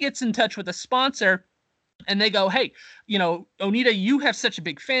 So he gets in touch with a sponsor and they go, hey, Onita, you have such a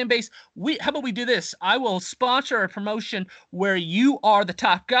big fan base. How about we do this? I will sponsor a promotion where you are the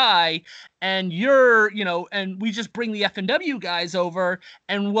top guy and and we just bring the FMW guys over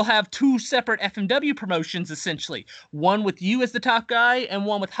and we'll have two separate FMW promotions, essentially. One with you as the top guy and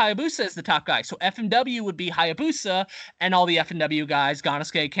one with Hayabusa as the top guy. So FMW would be Hayabusa and all the FMW guys,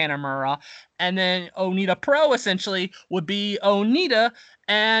 Ganosuke, Kanemaru. And then Onita Pro, essentially, would be Onita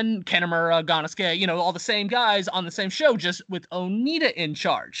and Kanemaru, Ganosuke, all the same guys on the same show, just with Onita in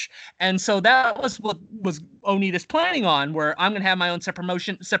charge. And so that was what was Onita's planning on, where I'm going to have my own separate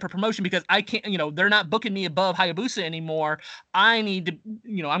promotion because I can't, they're not booking me above Hayabusa anymore. I need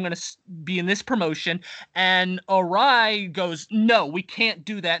to, I'm going to be in this promotion. And Arai goes, no, we can't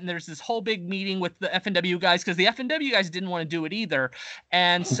do that. And there's this whole big meeting with the FNW guys because the FNW guys didn't want to do it either.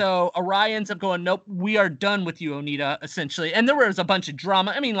 And so Arai ends up going, nope, we are done with you, Onita, essentially. And there was a bunch of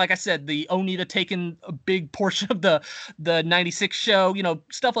drama. I mean, like I said, the Onita taking a big portion of the 96 show,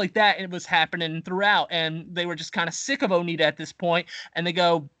 stuff like that. It was happening throughout. And they were just kind of sick of Onita at this point. And they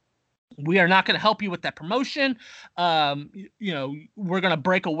go, we are not going to help you with that promotion. We're going to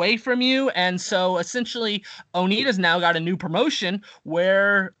break away from you. And so essentially Onita's now got a new promotion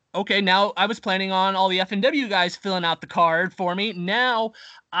where, okay, now I was planning on all the FNW guys filling out the card for me. Now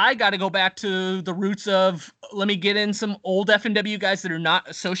I got to go back to the roots of, let me get in some old FNW guys that are not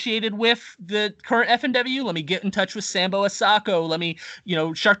associated with the current FNW. Let me get in touch with Sambo Asako. Let me,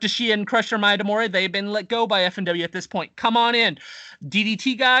 Shark Tashia and Crusher Maedamori, they've been let go by FNW at this point. Come on in.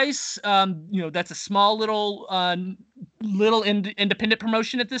 DDT guys, that's a small little independent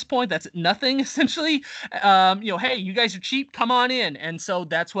promotion at this point. That's nothing essentially. Hey, you guys are cheap. Come on in. And so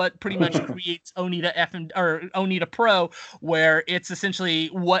that's what pretty much creates Onita Onita Pro, where it's essentially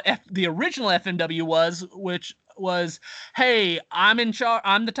what the original FMW was, which was, hey, I'm in charge.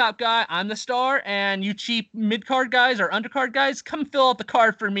 I'm the top guy. I'm the star, and you cheap mid card guys or undercard guys, come fill out the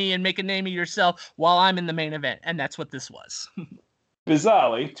card for me and make a name of yourself while I'm in the main event. And that's what this was.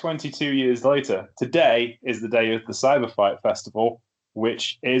 Bizarrely, 22 years later, today is the day of the Cyber Fight Festival,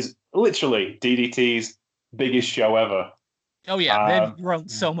 which is literally DDT's biggest show ever. Oh, yeah. They've grown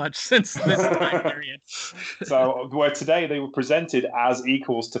so much since this time period. So, where today they were presented as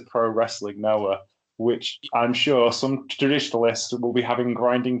equals to Pro Wrestling Noah, which I'm sure some traditionalists will be having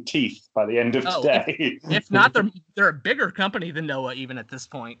grinding teeth by the end of today. If not, they're a bigger company than Noah even at this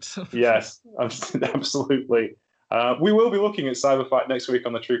point. Yes, absolutely. We will be looking at Cyber Fight next week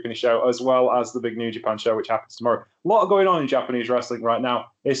on the Trupany Show, as well as the big New Japan show, which happens tomorrow. A lot going on in Japanese wrestling right now,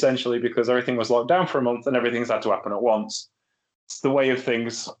 essentially because everything was locked down for a month and everything's had to happen at once. It's the way of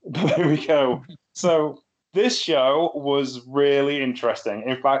things. There we go. So this show was really interesting.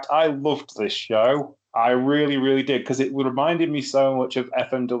 In fact, I loved this show. I really, really did, because it reminded me so much of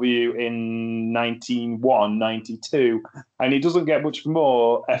FMW in 91, 92, and it doesn't get much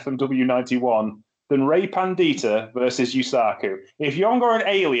more FMW 91 than Ray Pandita versus Yusaku. If you're got an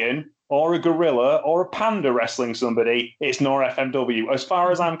alien or a gorilla or a panda wrestling somebody, it's not FMW, as far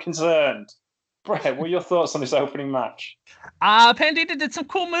as I'm concerned. Brett, what are your thoughts on this opening match? Pandita did some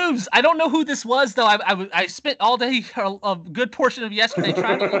cool moves. I don't know who this was, though. I spent all day, a good portion of yesterday,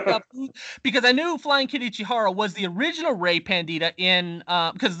 trying to look up who, because I knew Flying Kid Ichihara was the original Ray Pandita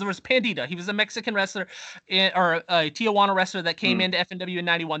because there was Pandita. He was a Mexican wrestler or a Tijuana wrestler that came into FNW in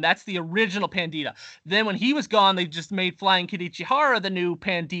 91. That's the original Pandita. Then when he was gone, they just made Flying Kid Ichihara the new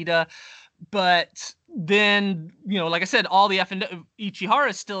Pandita. But then, like I said, all the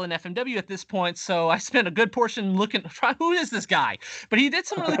Ichihara is still in FMW at this point. So I spent a good portion who is this guy? But he did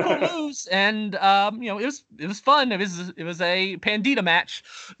some really cool moves, and it was fun. It was a Pandita match.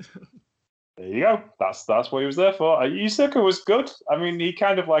 There you go. That's what he was there for. Yusuke was good. I mean, he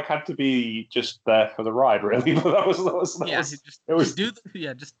kind of had to be just there for the ride, really. But just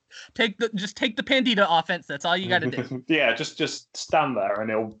take the Pandita offense. That's all you got to do. Yeah, just stand there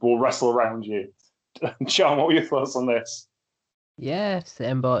and we'll wrestle around you. Sean, what were your thoughts on this? Yeah,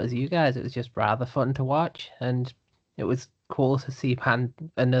 same boat as you guys. It was just rather fun to watch, and it was cool to see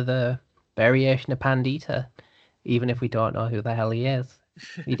another variation of Pandita, even if we don't know who the hell he is.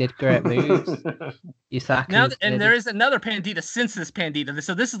 He did great moves. Yusaku. There is another Pandita since this Pandita.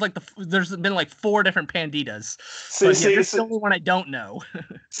 So this is there's been 4 different Panditas. This is the only one I don't know.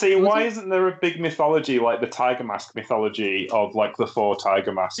 Why isn't there a big mythology like the Tiger Mask mythology of the 4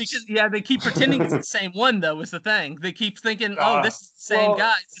 Tiger Masks? Because they keep pretending it's the same one, though, is the thing. They keep thinking, this is the same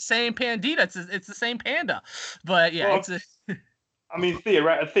guy. It's the same Pandita. It's the same panda. But I mean,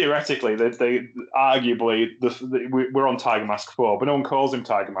 theoretically, they arguably we're on Tiger Mask 4, but no one calls him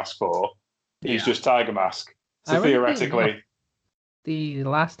Tiger Mask 4. He's just Tiger Mask. So theoretically, the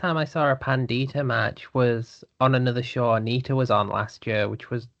last time I saw a Pandita match was on another show Anita was on last year, which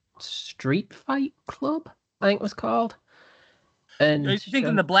was Street Fight Club, I think it was called. And are you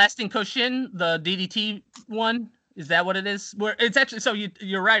thinking the Blasting Koshin, the DDT one? Is that what it is? Where it's actually, so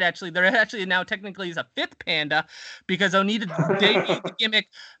you're right. Actually, there actually now technically is a 5th panda, because Onita debuted the gimmick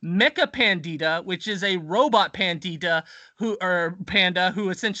Mecha Pandita, which is a robot Pandita who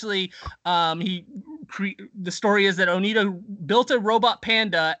essentially the story is that Onita built a robot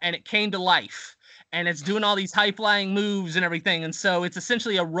panda and it came to life. and it's doing all these high flying moves and everything. And so it's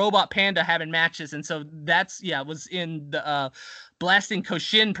essentially a robot panda having matches. And so that's, was in the Blasting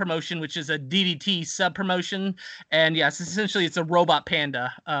Koshin promotion, which is a DDT sub promotion. And yes, essentially it's a robot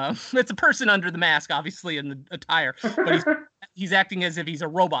panda. It's a person under the mask, obviously, in the attire, but he's acting as if he's a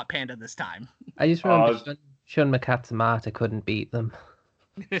robot panda this time. I just remember Shun Makatsumata couldn't beat them.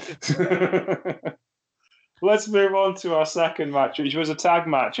 Let's move on to our second match, which was a tag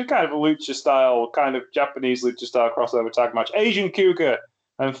match, a kind of a lucha style, kind of Japanese lucha style crossover tag match. Asian Cougar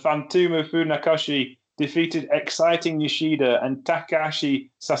and Fantuma Funakashi defeated Exciting Yoshida and Takashi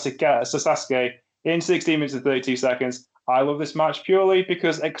Sasasuke in 16 minutes and 32 seconds. I love this match purely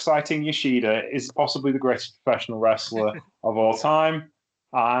because Exciting Yoshida is possibly the greatest professional wrestler of all time.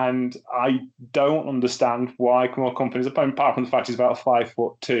 And I don't understand why more companies, apart from the fact he's about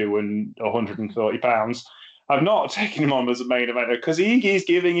 5'2" and 130 pounds, have not taken him on as a main eventer, because he's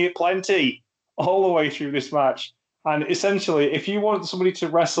giving it plenty all the way through this match. And essentially, if you want somebody to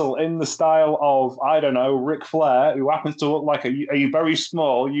wrestle in the style of, I don't know, Ric Flair, who happens to look like a very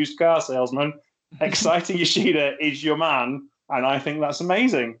small used car salesman, Exciting Yoshida is your man. And I think that's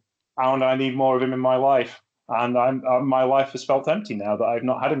amazing. And I need more of him in my life. And my life has felt empty now that I've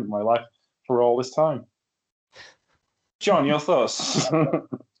not had him in my life for all this time. John, your thoughts?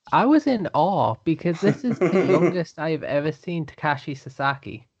 I was in awe because this is the youngest I've ever seen Takashi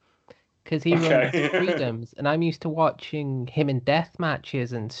Sasaki. Because he runs Freedoms, and I'm used to watching him in death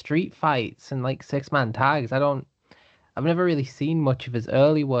matches and street fights and like 6-man tags. I've never really seen much of his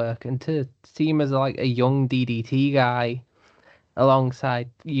early work, and to see him as like a young DDT guy alongside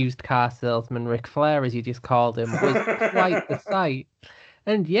used car salesman Ric Flair, as you just called him, was quite the sight.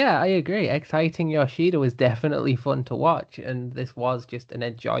 And yeah, I agree. Exciting Yoshida was definitely fun to watch, and this was just an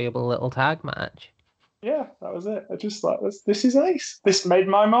enjoyable little tag match. Yeah, that was it. I just like, this is ace. This made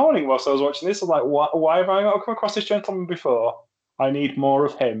my morning whilst I was watching this. I'm like, why have I not come across this gentleman before? I need more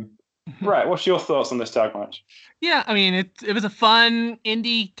of him. Brett, what's your thoughts on this tag match? Yeah, I mean, it was a fun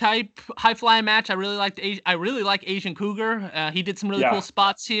indie type high flying match. I really like Asian Cougar. He did some really cool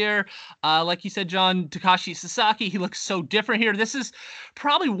spots here. Like you said, John, Takashi Sasaki, he looks so different here. This is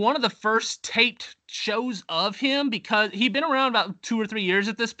probably one of the first taped shows of him, because he'd been around about 2 or 3 years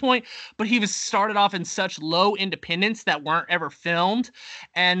at this point, but he was started off in such low independents that weren't ever filmed.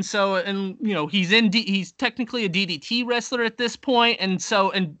 And so, and he's technically a DDT wrestler at this point. And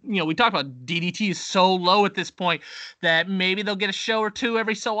so, we talked about DDT is so low at this point that maybe they'll get a show or two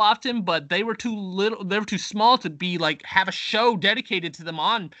every so often, but they were too small to be like, have a show dedicated to them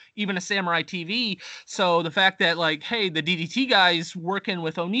on even a Samurai TV. So the fact that like, hey, the DDT guys working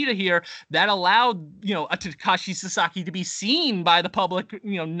with Onita here, that allowed a Takashi Sasaki to be seen by the public,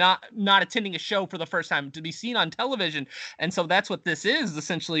 not attending a show for the first time, to be seen on television. And so that's what this is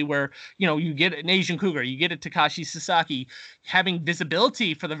essentially, where, you get an Asian Cougar, you get a Takashi Sasaki having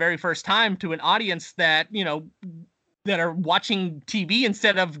visibility for the very first time to an audience that, that are watching TV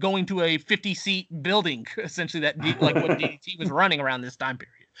instead of going to a 50-seat building, essentially, that like what DDT was running around this time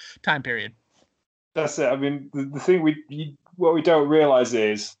period. That's it. I mean, the thing what we don't realize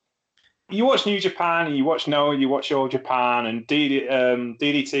is, you watch New Japan, and you watch Noah, you watch All Japan, and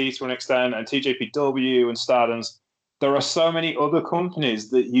DDT to an extent, and TJPW and Stardust. There are so many other companies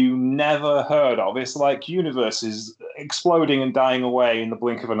that you never heard of. It's like universes exploding and dying away in the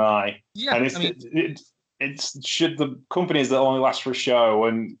blink of an eye. Yeah, and it's should the companies that only last for a show,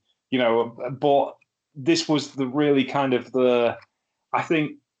 and but this was the really kind of I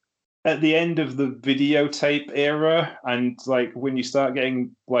think at the end of the videotape era, and like when you start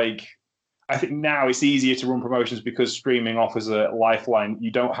getting like, I think now it's easier to run promotions because streaming offers a lifeline.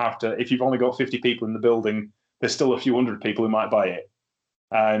 You don't have to, if you've only got 50 people in the building, there's still a few hundred people who might buy it.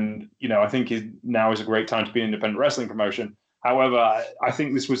 And, I think now is a great time to be an independent wrestling promotion. However, I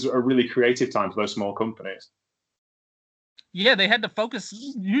think this was a really creative time for those small companies. Yeah, they had to focus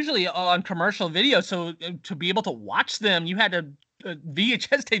usually on commercial video. So to be able to watch them, you had to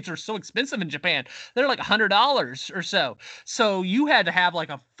VHS tapes are so expensive in Japan. They're like $100 or so. So you had to have like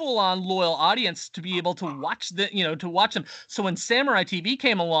a full-on loyal audience to be able to watch to watch them. So when Samurai TV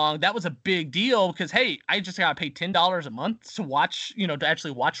came along, that was a big deal because, hey, I just got to pay $10 a month to watch, to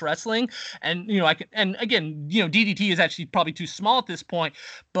actually watch wrestling. And, I can, and again, DDT is actually probably too small at this point,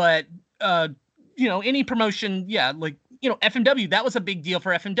 but, any promotion, like, FMW, that was a big deal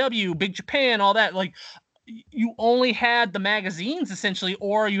for FMW, Big Japan, all that. Like, you only had the magazines essentially,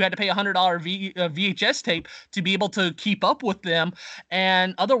 or you had to pay $100 VHS tape to be able to keep up with them.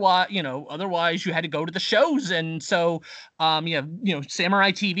 And otherwise you had to go to the shows. And so,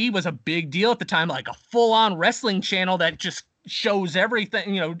 Samurai TV was a big deal at the time, like a full on wrestling channel that just shows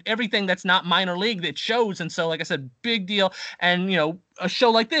everything, everything that's not minor league that shows. And so, like I said, big deal. And, a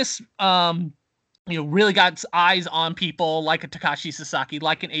show like this, really got eyes on people like a Takashi Sasaki,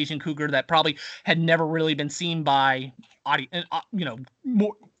 like an Asian Cougar that probably had never really been seen by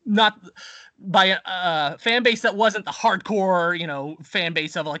more, not by a fan base that wasn't the hardcore, fan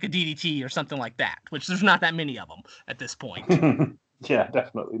base of like a DDT or something like that, which there's not that many of them at this point. Yeah,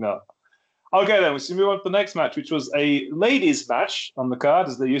 definitely not. Okay, then we'll move on to the next match, which was a ladies' match on the card,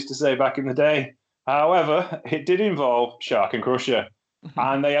 as they used to say back in the day. However, it did involve Shark and Crusher,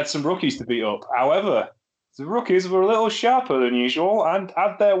 and they had some rookies to beat up. However, the rookies were a little sharper than usual and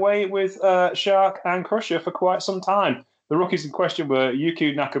had their way with Shark and Crusher for quite some time. The rookies in question were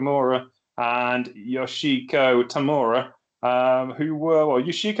Yuki Nakamura and Yoshiko Tamura,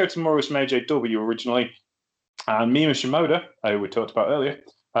 Yoshiko Tamura was from AJW originally, and Mima Shimoda, who we talked about earlier,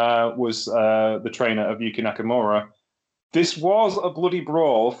 was the trainer of Yuki Nakamura. This was a bloody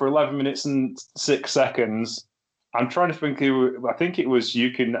brawl for 11 minutes and 6 seconds. I'm trying to think I think it was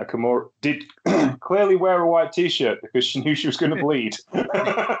Yuki Nakamura did clearly wear a white t-shirt because she knew she was going to bleed.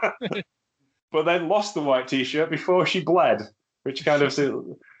 But then lost the white t-shirt before she bled, which kind of...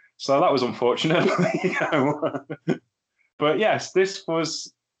 So that was unfortunate. But yes, this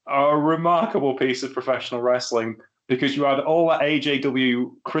was a remarkable piece of professional wrestling because you had all that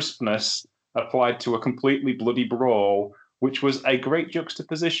AJW crispness applied to a completely bloody brawl, which was a great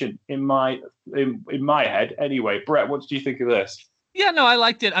juxtaposition in my head. Anyway, Brett, what did you think of this? Yeah, no, I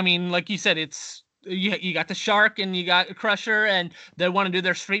liked it. I mean, like you said, it's you got the Shark and you got Crusher, and they want to do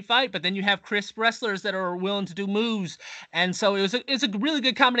their street fight, but then you have crisp wrestlers that are willing to do moves, and so it's a really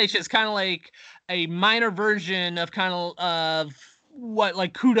good combination. It's kind of like a minor version of what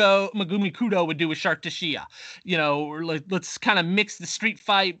like Megumi Kudo would do with Shark Tashia, or like let's kind of mix the street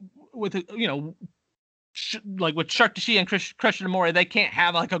fight with like with Shark Tashia and Crusher Tamura. They can't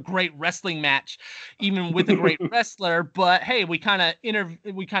have like a great wrestling match, even with a great wrestler. But hey, we kind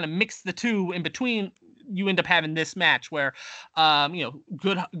of mix the two in between. You end up having this match where,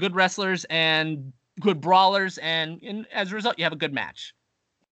 good wrestlers and good brawlers, and as a result, you have a good match.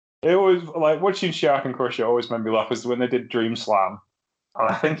 It was like watching Shark and Crusher always made me laugh was when they did Dream Slam. And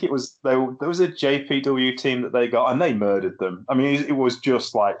I think there was a JPW team that they got and they murdered them. I mean, it was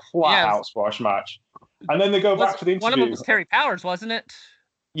just like flat out squash match. And then they go back for the interview. One of them was Terry Powers, wasn't it?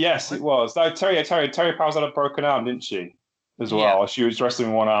 Yes, it was. Terry Powers had a broken arm, didn't she? As well. Yeah. She was wrestling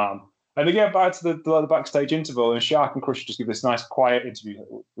with one arm. And they get back to the backstage interval, and Shark and Crusher just give this nice, quiet interview.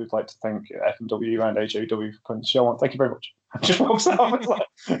 We'd like to thank FMW and AJW for putting the show on. Thank you very much. And just walks out. It's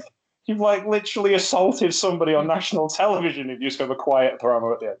like, you've like literally assaulted somebody on national television if you just have a quiet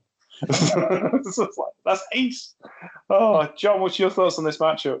promo at the end. That's ace. Oh, John, what's your thoughts on this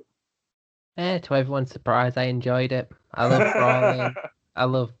matchup? To everyone's surprise, I enjoyed it. I love brawling. I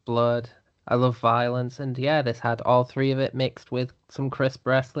love blood. I love violence. And yeah, this had all three of it mixed with some crisp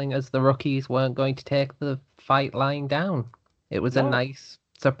wrestling, as the rookies weren't going to take the fight lying down. It was a nice,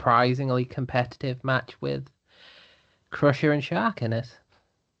 surprisingly competitive match with Crusher and Shark in it.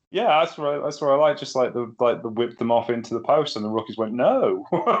 Yeah, that's what I like. Just like the whipped them off into the post, and the rookies went, "No,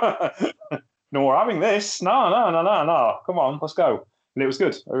 no, we're having this. No. Come on, let's go." And it was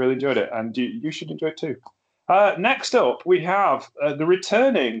good. I really enjoyed it, and you should enjoy it too. Next up, we have the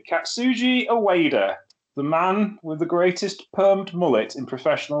returning Katsuji Ueda, the man with the greatest permed mullet in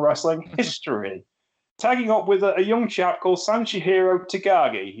professional wrestling history, tagging up with a young chap called Sanshihiro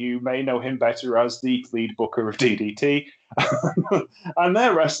Tagagi. You may know him better as the lead booker of DDT. And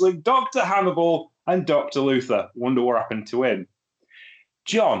they're wrestling Dr. Hannibal and Dr. Luther. Wonder what happened to him.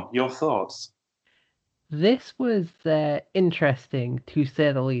 John, your thoughts? This was interesting, to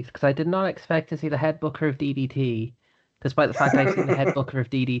say the least, because I did not expect to see the head booker of DDT, despite the fact I've seen the head booker of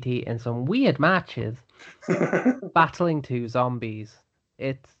DDT in some weird matches, battling two zombies.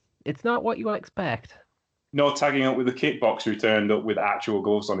 It's not what you would expect. No tagging up with the kickboxer who turned up with actual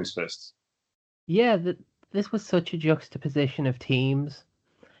gloves on his fists. Yeah, this was such a juxtaposition of teams,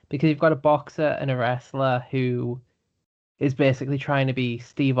 because you've got a boxer and a wrestler who is basically trying to be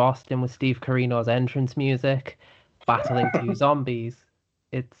Steve Austin with Steve Corino's entrance music, battling two zombies.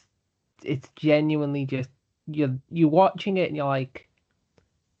 It's genuinely just you're watching it and you're like,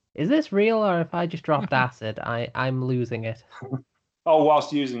 is this real, or if I just dropped acid, I'm losing it. Oh,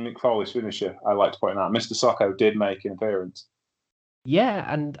 whilst using Mick Foley's finisher, I like to point out, Mr. Socko did make an appearance.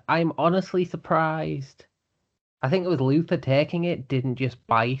 Yeah, and I'm honestly surprised. I think it was Luther taking it, didn't just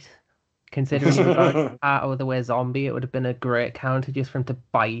bite. Considering he was going out of the way zombie, it would have been a great counter just for him to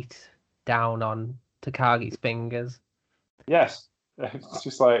bite down on Takagi's fingers. Yes. It's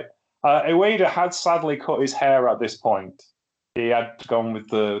just like, Ueda had sadly cut his hair at this point. he had gone with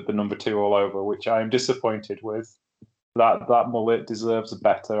the number 2 all over, which I am disappointed with. That mullet deserves a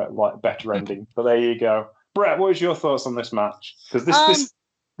better ending. But there you go. Brett, what is your thoughts on this match? Because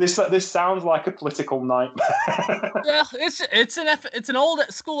this sounds like a political nightmare. Yeah, it's an old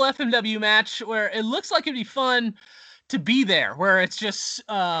school FMW match where it looks like it'd be fun to be there, where it's just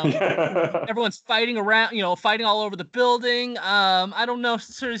everyone's fighting around, fighting all over the building. I don't know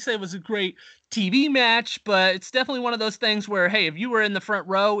necessarily say it was a great TV match, but it's definitely one of those things where, hey, if you were in the front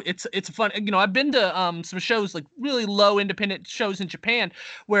row, it's a fun. I've been to some shows, like really low independent shows in Japan,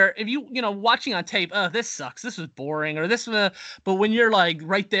 where if you watching on tape, oh, this sucks, this was boring, or this, but when you're like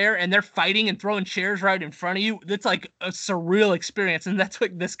right there and they're fighting and throwing chairs right in front of you, it's like a surreal experience, and that's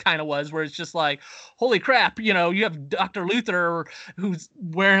what this kind of was, where it's just like, holy crap, you have Dr. Luther who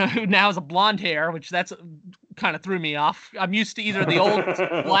now has a blonde hair, which that's kind of threw me off. I'm used to either the old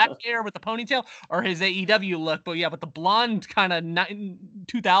black hair with the ponytail or his AEW look, but yeah, with the blonde kind of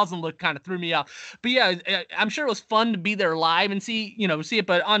 2000 look kind of threw me off. But yeah, I'm sure it was fun to be there live and see it,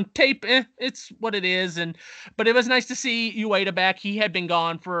 but on tape, it's what it is. But it was nice to see Ueda back. He had been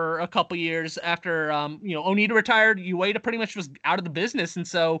gone for a couple years after Onita retired. Ueda pretty much was out of the business, and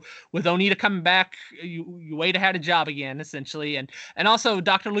so with Onita coming back, Ueda had a job again, essentially, and also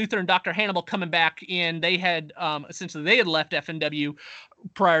Dr. Luther and Dr. Hannibal coming back in. They had essentially they had left FNW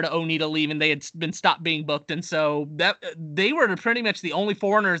prior to Onita leaving. They had been stopped being booked, and so that they were pretty much the only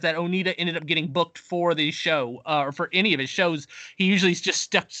foreigners that Onita ended up getting booked for the show, or for any of his shows. He usually is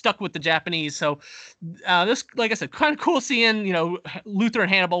just stuck with the Japanese. So this, like I said, kind of cool seeing Luther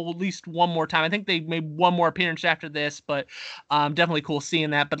and Hannibal at least one more time. I think they made one more appearance after this, but definitely cool seeing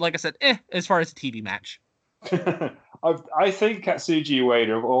that. But like I said, as far as a TV match, I think Katsuji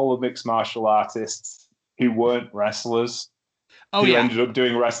Ueda, of all the mixed martial artists who weren't wrestlers, who ended up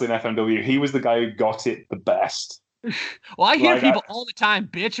doing wrestling FMW, he was the guy who got it the best. Well, I hear people all the time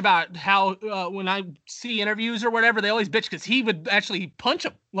bitch about how when I see interviews or whatever, they always bitch because he would actually punch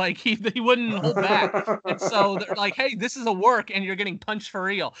them. Like he wouldn't hold back. And so they're like, hey, this is a work and you're getting punched for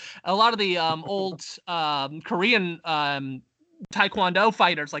real. A lot of the old Korean Taekwondo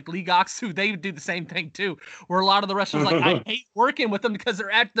fighters like Lee Gok-soo, they do the same thing too, where a lot of the wrestlers like, I hate working with them because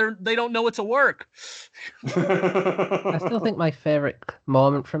they don't know it's a work. I still think my favorite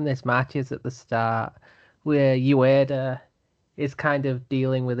moment from this match is at the start, where Ueda is kind of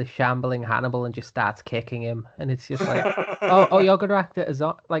dealing with a shambling Hannibal and just starts kicking him, and it's just like, oh, you're gonna act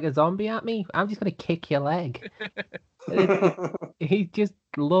like a zombie at me? I'm just gonna kick your leg. He just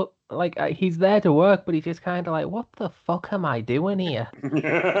look like he's there to work, but he's just kind of like, what the fuck am I doing here?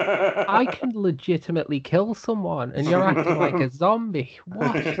 I can legitimately kill someone, and you're acting like a zombie.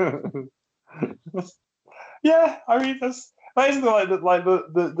 What? Yeah, I mean that is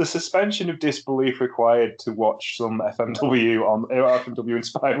the suspension of disbelief required to watch some FMW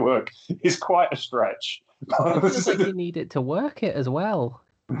inspired work is quite a stretch. It feels like you need it to work it as well,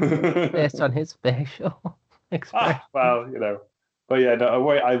 based on his facial expression. But yeah, no,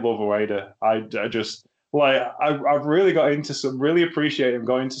 I love Ueda. I just I've really got into really appreciate him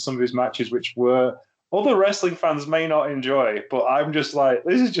going to some of his matches, which were other wrestling fans may not enjoy, but I'm just like,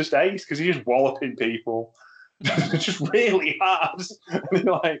 this is just ace because he's just walloping people. Just really hard. And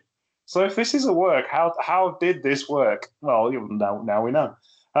like, so if this is a work, how did this work? Well, now we know.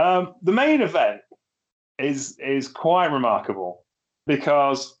 The main event is quite remarkable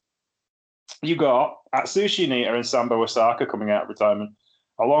because you got Atsushi Onita and Sambo Osaka coming out of retirement,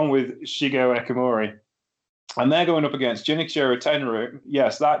 along with Shigeru Ikamori, and they're going up against Genichiro Tenryu.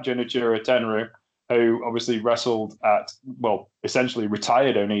 Yes, that Genichiro Tenryu, who obviously wrestled essentially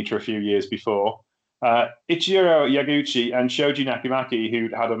retired Onita a few years before. Ichiro Yaguchi and Shoji Nakamaki,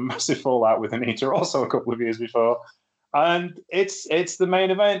 who'd had a massive fallout with Onita also a couple of years before. And it's the main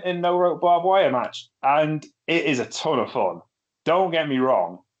event in No Rope Barbed Wire match. And it is a ton of fun. Don't get me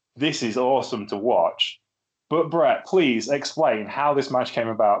wrong. This is awesome to watch. But Brett, please explain how this match came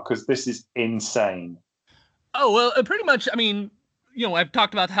about, because this is insane. Oh, well, pretty much, I mean, I've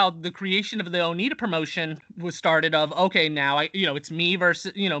talked about how the creation of the Onita promotion was started of, okay, now it's me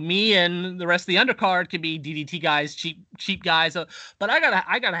versus, me and the rest of the undercard could be DDT guys, cheap guys. But I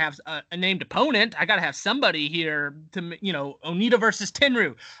gotta have a named opponent. I gotta have somebody here to, Onita versus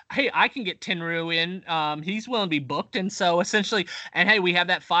Tenryu. Hey, I can get Tenryu in. He's willing to be booked. And so essentially, and hey, we have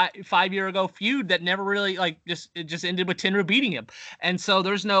that 5 year ago feud that never really just ended with Tenryu beating him. And so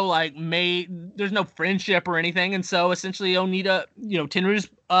there's no there's no friendship or anything. And so essentially Onita, Tenryu's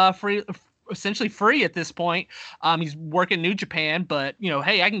essentially free at this point. He's working New Japan, but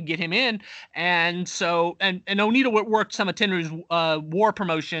hey, I can get him in. And so, and Onita worked some of Tenryu's War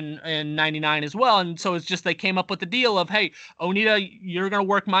promotion in '99 as well. And so it's just they came up with the deal of, hey, Onita, you're gonna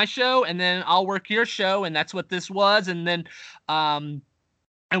work my show, and then I'll work your show, and that's what this was. And then,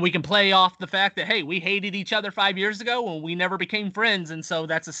 and we can play off the fact that, hey, we hated each other 5 years ago and we never became friends, and so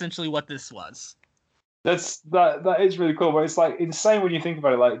that's essentially what this was. That is really cool, but it's like insane when you think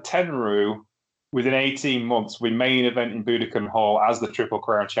about it. Like Tenryu, within 18 months, we main event in Budokan Hall as the Triple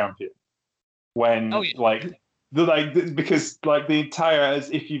Crown champion. When because the entire, as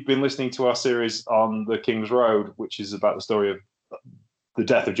if you've been listening to our series on the King's Road, which is about the story of the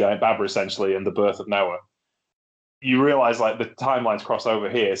death of Giant Baba essentially and the birth of Noah, you realize like the timelines cross over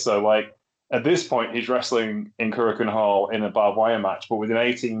here. So like at this point, he's wrestling in Korakuen Hall in a barbed wire match, but within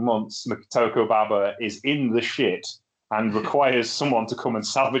 18 months, Toko Baba is in the shit and requires someone to come and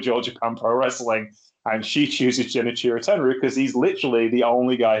salvage All Japan Pro Wrestling, and she chooses Genichiro Tenryu because he's literally the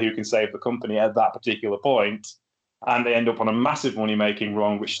only guy who can save the company at that particular point. And they end up on a massive money-making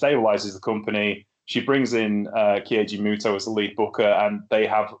run, which stabilizes the company. She brings in Keiji Muto as the lead booker, and they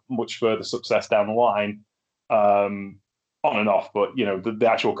have much further success down the line. On and off, but the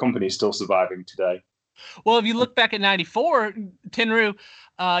actual company is still surviving today. Well, if you look back at '94, Tenryu,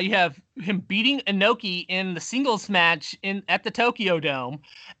 you have him beating Inoki in the singles match at the Tokyo Dome,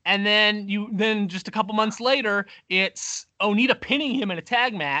 and then just a couple months later, it's Onita pinning him in a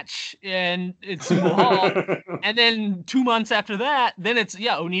tag match in Sumo Hall, and then 2 months after that, then it's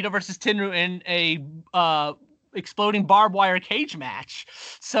Onita versus Tenryu in a exploding barbed wire cage match.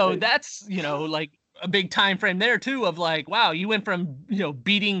 So that's like a big time frame there too of like, wow, you went from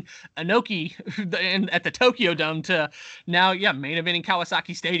beating Inoki at the Tokyo Dome to now main eventing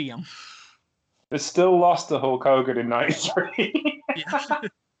Kawasaki Stadium. They still lost to Hulk Hogan in '93.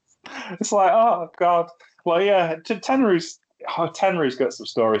 It's like, oh god. Well, yeah, Tenryu's got some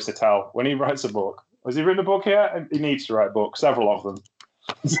stories to tell when he writes a book. Has he written a book yet? He needs to write books, several of them.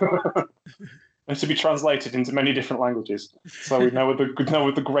 And to be translated into many different languages, so we know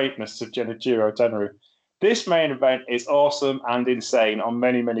the greatness of Genichiro Tenryu. This main event is awesome and insane on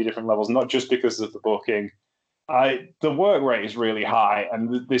many, many different levels, not just because of the booking. The work rate is really high,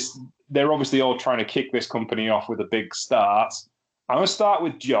 and they're obviously all trying to kick this company off with a big start. I'm going to start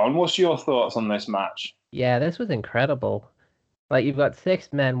with John. What's your thoughts on this match? Yeah, this was incredible. Like, you've got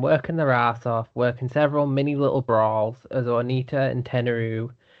 6 men working their ass off, working several mini little brawls as Onita and Tenryu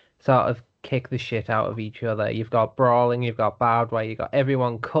sort of kick the shit out of each other. You've got brawling, you've got barbed wire, you've got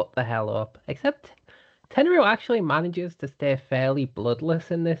everyone cut the hell up. Except Tenryu actually manages to stay fairly bloodless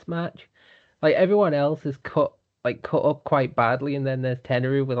in this match. Like, everyone else is cut up quite badly, and then there's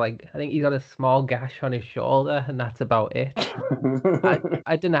Tenryu with I think he's got a small gash on his shoulder, and that's about it.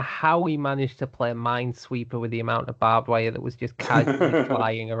 I don't know how he managed to play Minesweeper with the amount of barbed wire that was just casually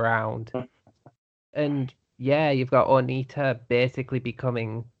flying around. And yeah, you've got Onita basically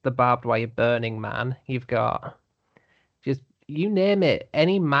becoming the barbed wire burning man. You've got just, you name it,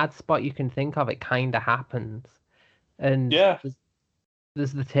 any mad spot you can think of, it kind of happens. And yeah,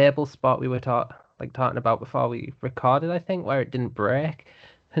 there's the table spot we were talking about before we recorded, I think, where it didn't break.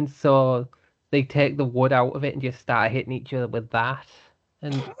 And so they take the wood out of it and just start hitting each other with that.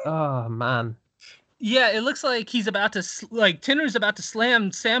 And oh man. Yeah, it looks like he's about to, Tenryu's about to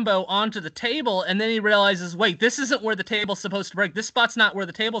slam Sambo onto the table, and then he realizes, wait, this isn't where the table's supposed to break. This spot's not where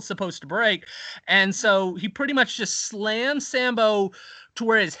the table's supposed to break. And so he pretty much just slams Sambo to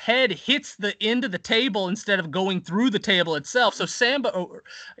where his head hits the end of the table instead of going through the table itself. So Sambo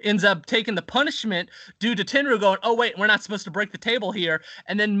ends up taking the punishment due to Tenryu going, oh, wait, we're not supposed to break the table here.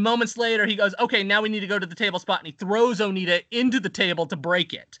 And then moments later, he goes, okay, now we need to go to the table spot. And he throws Onita into the table to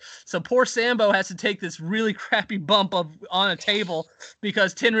break it. So poor Sambo has to take this really crappy bump on a table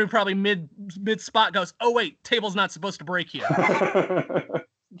because Tenryu probably mid spot goes, oh, wait, table's not supposed to break here.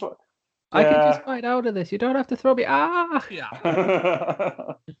 I can just fight out of this. You don't have to throw me. Ah! Yeah.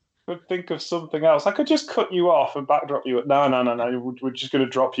 Could think of something else. I could just cut you off and backdrop you. No. We're just going to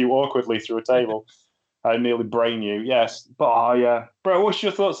drop you awkwardly through a table. I nearly brain you. Yes. But, yeah. Bro, what's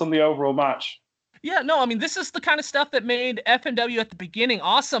your thoughts on the overall match? Yeah, no, I mean, this is the kind of stuff that made FMW at the beginning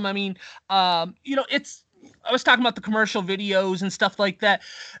awesome. I mean, I was talking about the commercial videos and stuff like that.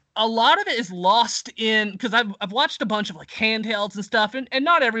 A lot of it is lost in, because I've watched a bunch of handhelds and stuff, and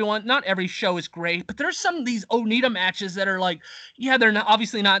not every show is great, but there's some of these Onita matches that are they're not,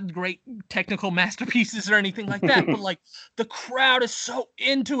 obviously not great technical masterpieces or anything like that, but the crowd is so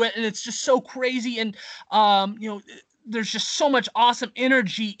into it and it's just so crazy. And there's just so much awesome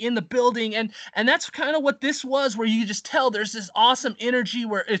energy in the building, and that's kind of what this was, where you just tell there's this awesome energy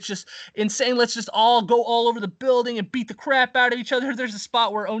where it's just insane. Let's just all go all over the building and beat the crap out of each other. There's a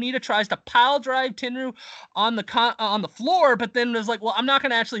spot where Onita tries to pile drive Tenryu on the floor, but then was like, well, I'm not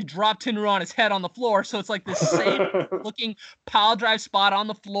going to actually drop Tenryu on his head on the floor, so it's like this safe looking pile drive spot on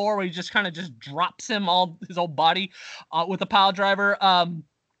the floor where he just kind of just drops him his whole body with a pile driver.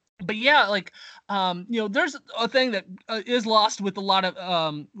 But yeah, like, there's a thing that is lost with a lot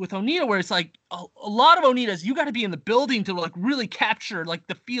of with Onita, where it's like a lot of Onitas, you got to be in the building to like really capture like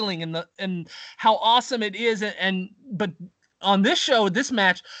the feeling and how awesome it is. But on this show, this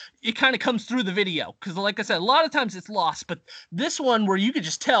match, it kind of comes through the video, because like I said, a lot of times it's lost, but this one where you could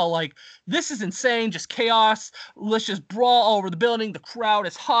just tell, like, this is insane, just chaos. Let's just brawl all over the building. The crowd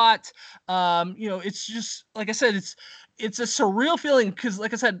is hot. It's just, like I said, it's a surreal feeling, because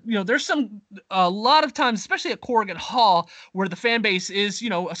like I said, there's a lot of times, especially at Corrigan Hall, where the fan base is,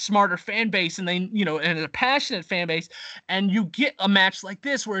 a smarter fan base, and they, and a passionate fan base, and you get a match like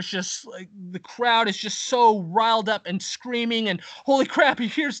this where it's just like the crowd is just so riled up and screaming, and holy crap,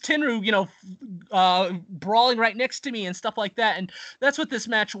 here's Tenryu, brawling right next to me and stuff like that. And that's what this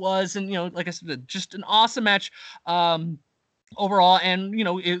match was. And, like I said, just an awesome match. Overall, and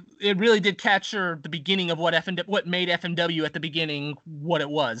it really did capture the beginning of what made FMW at the beginning what it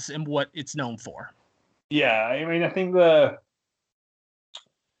was and what it's known for. Yeah, I mean, I think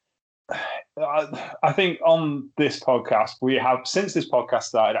I think on this podcast we have, since this podcast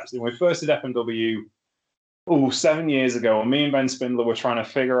started, actually, when we first did FMW 7 years ago, and me and Ben Spindler were trying to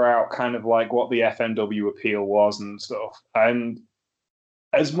figure out kind of like what the FMW appeal was and stuff. And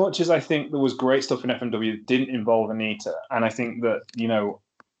as much as I think there was great stuff in FMW that didn't involve Onita, and I think that,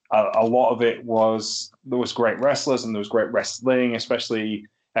 a lot of it was, there was great wrestlers and there was great wrestling, especially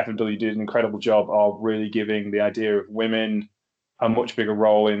FMW did an incredible job of really giving the idea of women a much bigger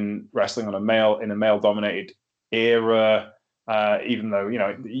role in wrestling in a male-dominated era, even though,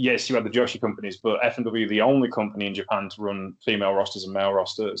 yes, you had the Joshi companies, but FMW the only company in Japan to run female rosters and male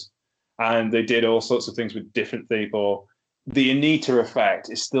rosters. And they did all sorts of things with different people. The Onita effect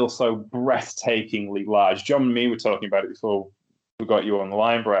is still so breathtakingly large. John and me were talking about it before we got you on the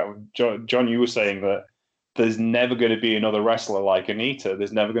line, Brett. John, you were saying that there's never going to be another wrestler like Onita.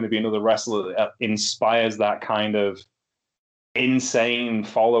 There's never going to be another wrestler that inspires that kind of insane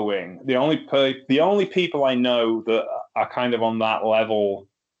following. The only people I know that are kind of on that level,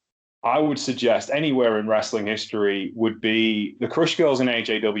 I would suggest anywhere in wrestling history, would be the Crush Girls in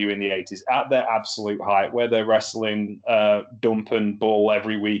AJW in the 80s at their absolute height, where they're wrestling dump and bull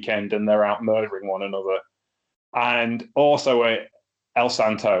every weekend and they're out murdering one another. And also El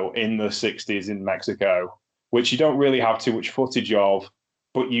Santo in the 60s in Mexico, which you don't really have too much footage of,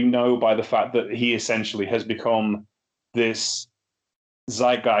 but by the fact that he essentially has become this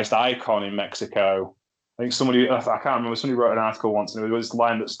zeitgeist icon in Mexico. I think somebody wrote an article once, and it was this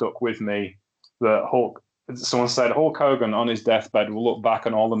line that stuck with me, that someone said Hulk Hogan on his deathbed will look back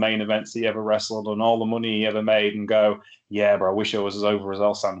on all the main events he ever wrestled and all the money he ever made and go, yeah, but I wish I was as over as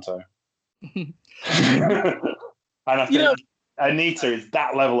El Santo. And I think Onita is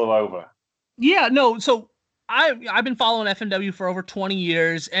that level of over. Yeah, no, so I've been following FMW for over 20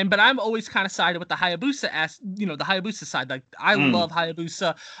 years, but I'm always kind of sided with the Hayabusa the Hayabusa side. Like, I love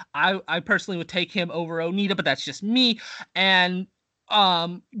Hayabusa. I personally would take him over Onita, but that's just me. And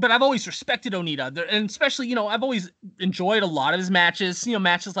but I've always respected Onita, and especially, I've always enjoyed a lot of his matches.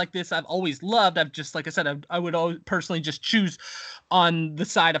 Matches like this I've always loved. I've just, like I said, I would always personally just choose on the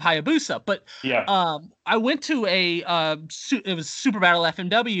side of Hayabusa. But yeah, I went to it was Super Battle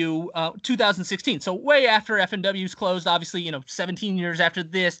FMW 2016, so way after FMW's closed, obviously, 17 years after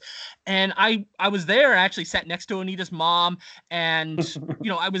this. And I was there. I actually sat next to Onita's mom, and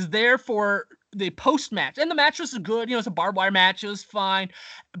I was there for the post match, and the match was good. It's a barbed wire match. It was fine.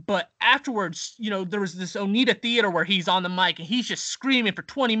 But afterwards, there was this Onita theater where he's on the mic and he's just screaming for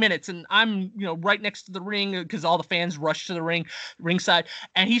 20 minutes. And I'm, right next to the ring, because all the fans rush to the ringside,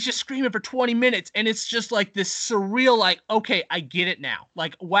 and he's just screaming for 20 minutes. And it's just like this surreal, like, okay, I get it now.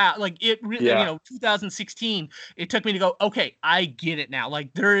 Like, wow. Like, it really, 2016, it took me to go, okay, I get it now. Like,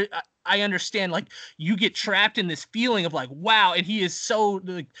 I understand, like, you get trapped in this feeling of like, wow. And he is so,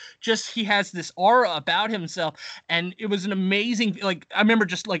 like, he has this aura about himself. And it was an amazing, like, I remember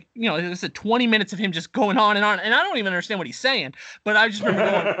just like, it was 20 minutes of him just going on. And I don't even understand what he's saying, but I just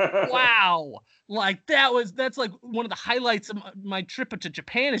remember going, wow. Like, that's like one of the highlights of my trip to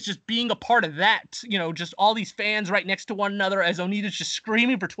Japan, is just being a part of that, just all these fans right next to one another as Onita's just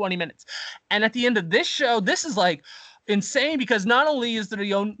screaming for 20 minutes. And at the end of this show, this is like insane, because not only is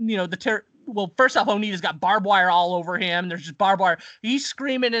there, well, first off, Onita's got barbed wire all over him. There's just barbed wire. He's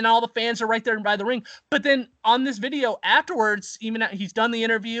screaming, and all the fans are right there by the ring. But then on this video afterwards, even he's done the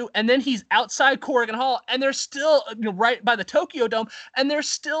interview, and then he's outside Corrigan Hall, and they're still right by the Tokyo Dome, and there's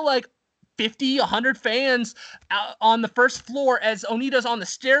still like 50, 100 fans out on the first floor as Onita's on the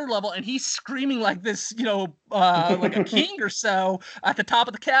stair level, and he's screaming like this, like a king or so at the top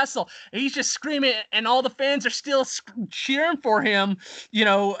of the castle. And he's just screaming, and all the fans are still cheering for him,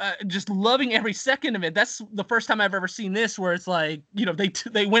 just loving every second of it. That's the first time I've ever seen this, where it's like,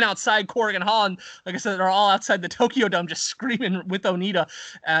 they went outside Corrigan Hall, and like I said, they're all outside the Tokyo Dome just screaming with Onita,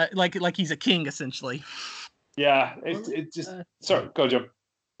 like he's a king, essentially. Yeah, it just... Sorry, go, Jim.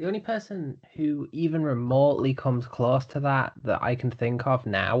 The only person who even remotely comes close to that I can think of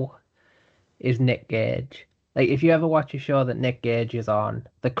now is Nick Gage. Like, if you ever watch a show that Nick Gage is on,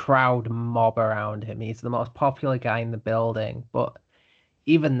 the crowd mob around him. He's the most popular guy in the building, but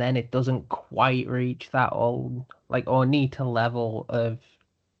even then it doesn't quite reach that old, like, Onita level of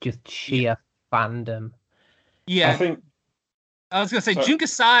just sheer fandom. Yeah. I was gonna say Jun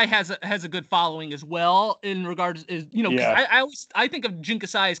Kasai has a good following as well in regards I think of Jun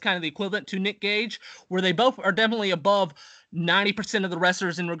Kasai as kind of the equivalent to Nick Gage, where they both are definitely above 90% of the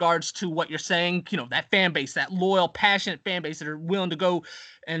wrestlers in regards to what you're saying, that fan base, that loyal, passionate fan base that are willing to go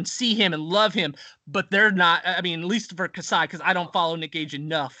and see him and love him. But they're not, I mean, at least for Kasai, because I don't follow Nick Gage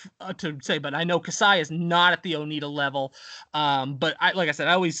enough to say, but I know Kasai is not at the Onita level. But like I said,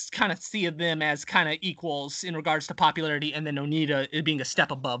 I always kind of see them as kind of equals in regards to popularity, and then Onita being a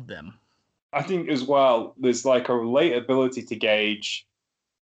step above them. I think as well, there's like a relatability to Gage.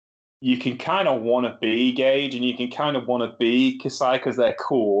 You can kind of want to be Gage, and you can kind of want to be Kasai because they're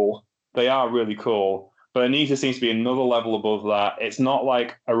cool. They are really cool. But Onita seems to be another level above that. It's not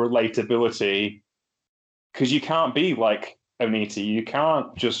like a relatability, because you can't be like Onita. You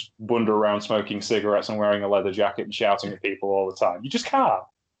can't just wander around smoking cigarettes and wearing a leather jacket and shouting at people all the time. You just can't.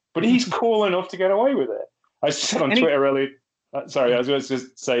 But he's cool enough to get away with it. I said on Twitter earlier... Sorry, I was going to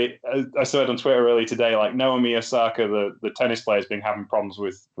just say, I saw it on Twitter earlier today, like Naomi Osaka, the tennis player, has been having problems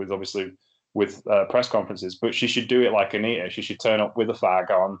with press conferences, but she should do it like Onita. She should turn up with a fag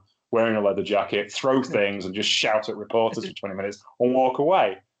on, wearing a leather jacket, throw things, and just shout at reporters for 20 minutes and walk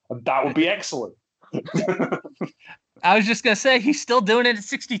away. And that would be excellent. I was just going to say, he's still doing it at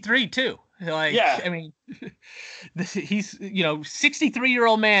 63, too. Like, yeah. I mean, he's,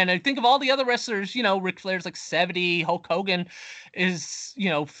 63-year-old man. I think of all the other wrestlers, Ric Flair's like 70, Hulk Hogan is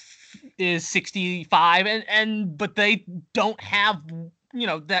 65, but they don't have,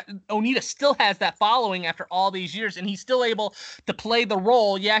 that Onita still has that following after all these years, and he's still able to play the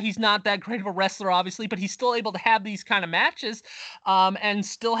role. Yeah, he's not that great of a wrestler, obviously, but he's still able to have these kind of matches, and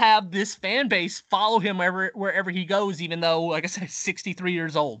still have this fan base follow him wherever he goes, even though, like I said, he's 63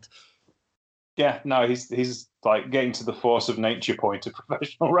 years old. Yeah, no, he's like getting to the force of nature point of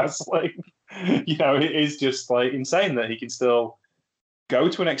professional wrestling. It is just like insane that he can still go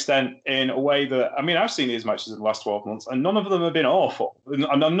to an extent in a way that, I mean, I've seen his matches in the last 12 months, and none of them have been awful. And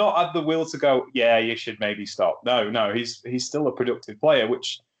I'm not at the will to go, yeah, you should maybe stop. No, he's still a productive player,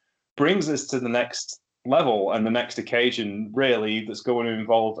 which brings us to the next level and the next occasion, really, that's going to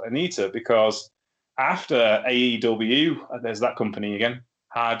involve Onita, because after AEW, there's that company again,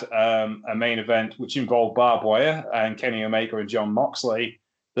 had a main event which involved Barbed Wire and Kenny Omega and Jon Moxley,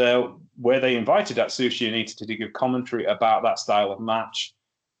 where they invited Atsushi Onita to give commentary about that style of match.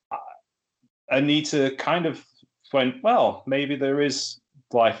 Onita kind of went, well, maybe there is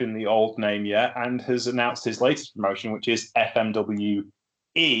life in the old name yet, and has announced his latest promotion, which is FMWE.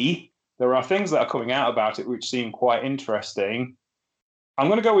 There are things that are coming out about it which seem quite interesting. I'm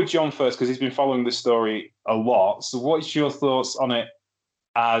going to go with John first because he's been following this story a lot. So what's your thoughts on it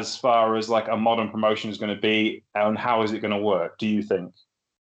as far as like a modern promotion is going to be, and how is it going to work, do you think?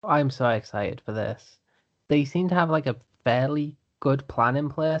 I'm so excited for this. They seem to have like a fairly good plan in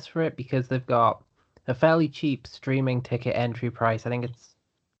place for it, because they've got a fairly cheap streaming ticket entry price. I think it's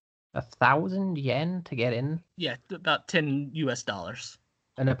 1,000 yen to get in. Yeah, about $10.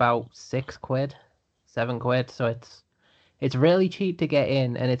 And about £6, £7. So it's really cheap to get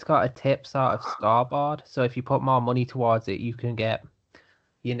in, and it's got a tip sort of scoreboard. So if you put more money towards it, you can get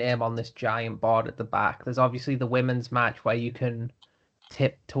your name on this giant board at the back. There's obviously the women's match where you can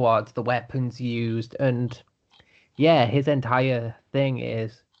tip towards the weapons used, and yeah, his entire thing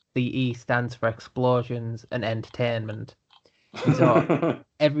is the E stands for explosions and entertainment. So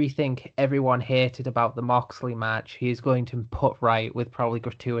everything everyone hated about the Moxley match, he's going to put right with probably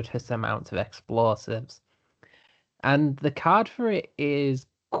gratuitous amounts of explosives. And the card for it is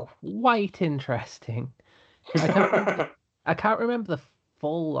quite interesting. I can't remember the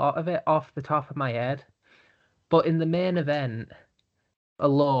full lot of it off the top of my head. But in the main event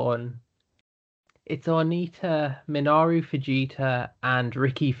alone, it's Onita, Minoru Fujita, and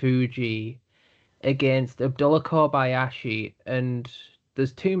Ricky Fuji against Abdullah Kobayashi, and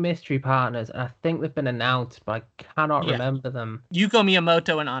there's two mystery partners, and I think they've been announced, but I cannot remember them. Yuko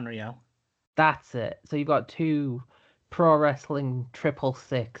Miyamoto and Anryo. That's it. So you've got two pro wrestling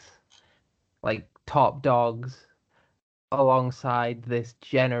 666, like top dogs, alongside this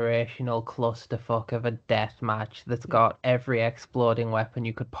generational clusterfuck of a death match that's got every exploding weapon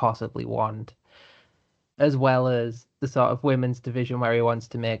you could possibly want, as well as the sort of women's division where he wants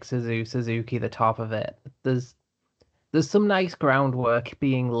to make Suzuki the top of it. There's some nice groundwork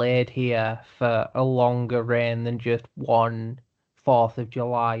being laid here for a longer reign than just one 4th of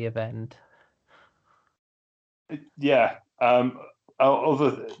July event. Yeah.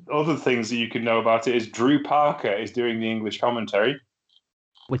 Other things that you can know about it is Drew Parker is doing the English commentary,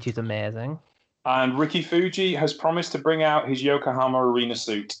 which is amazing. And Ricky Fuji has promised to bring out his Yokohama Arena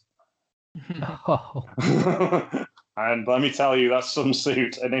suit. Oh. And let me tell you, that's some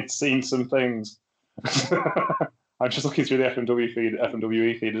suit, and it's seen some things. I'm just looking through the FMWE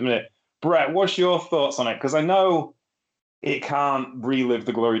feed in a minute. Brett, what's your thoughts on it? Because I know it can't relive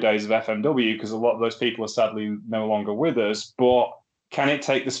the glory days of FMW because a lot of those people are sadly no longer with us, but can it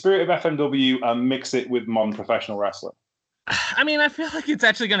take the spirit of FMW and mix it with modern professional wrestling? I mean, I feel like it's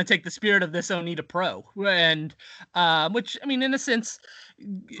actually going to take the spirit of this Onita Pro, and which, I mean, in a sense,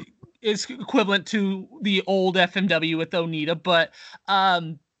 is equivalent to the old FMW with Onita, but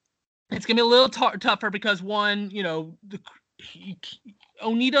it's going to be a little tougher because, one, you know,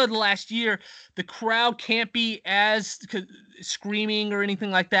 Onita last year, the crowd can't be as screaming or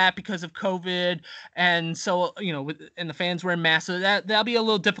anything like that because of COVID, and so, you know, and the fans were in masks, so that'll be a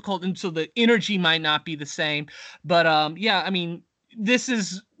little difficult, and so the energy might not be the same. But yeah, I mean, this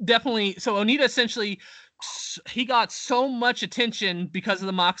is definitely so. Onita essentially, he got so much attention because of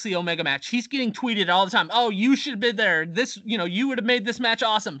the Moxley Omega match. He's getting tweeted all the time. Oh, you should have been there. This, you know, you would have made this match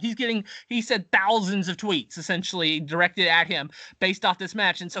awesome. He said thousands of tweets essentially directed at him based off this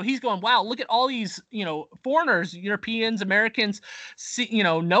match. And so he's going, wow, look at all these, you know, foreigners, Europeans, Americans, you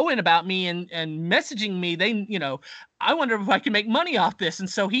know, knowing about me and messaging me. They, you know, I wonder if I can make money off this. And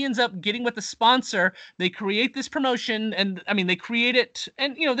so he ends up getting with the sponsor. They create this promotion, and I mean, they create it.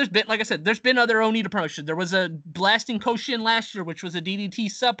 And, you know, there's been, like I said, there's been other Onita promotions. There was a Blasting Koshin last year, which was a DDT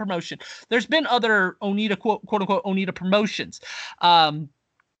sub promotion. There's been other Onita, quote unquote, Onita promotions.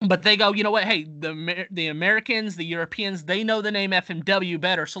 But they go, you know what? Hey, the Americans, the Europeans, they know the name FMW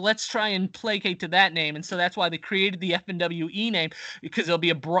better. So let's try and placate to that name. And so that's why they created the FMWE name, because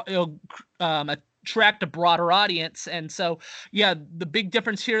it'll attract a broader audience. And so, yeah, the big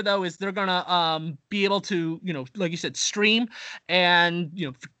difference here though is they're gonna be able to, you know, like you said, stream, and, you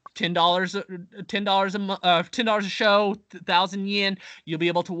know, $10 a show, 1,000 yen, you'll be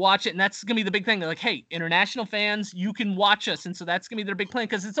able to watch it. And that's gonna be the big thing. They're like, hey, international fans, you can watch us. And so that's gonna be their big plan,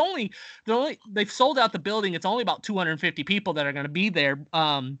 because they've sold out the building. It's only about 250 people that are gonna be there.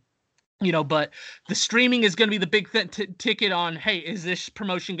 You know, but the streaming is going to be the big ticket on, hey, is this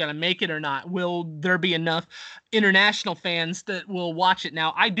promotion going to make it or not? Will there be enough international fans that will watch it?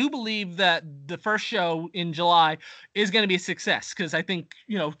 Now, I do believe that the first show in July is going to be a success, because I think,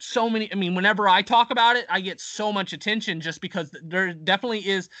 you know, whenever I talk about it, I get so much attention just because there definitely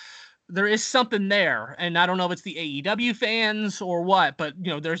is. There is something there, and I don't know if it's the AEW fans or what, but,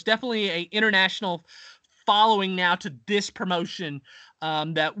 you know, there's definitely a international following now to this promotion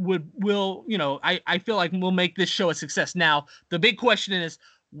that will, you know, I feel like will make this show a success. Now, the big question is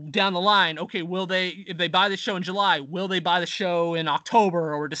down the line, okay, if they buy the show in July, will they buy the show in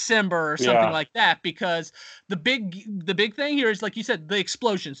October or December or something like that? Because the big thing here is, like you said, the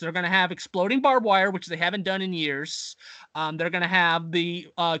explosions. They're going to have exploding barbed wire, which they haven't done in years. They're going to have the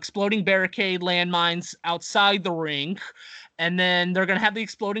exploding barricade landmines outside the ring. And then they're going to have the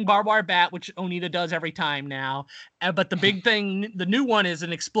exploding barbed wire bat, which Onita does every time now. But the big thing, the new one, is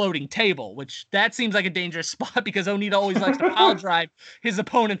an exploding table, which that seems like a dangerous spot because Onita always likes to pile drive his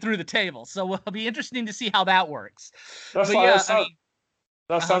opponent through the table. So it'll be interesting to see how that works. That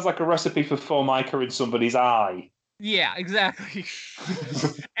sounds like a recipe for Formica in somebody's eye. Yeah, exactly.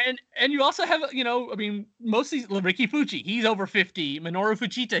 and you also have, mostly Ricky Fuji, he's over 50. Minoru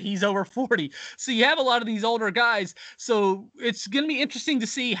Fujita, he's over 40. So you have a lot of these older guys. So it's going to be interesting to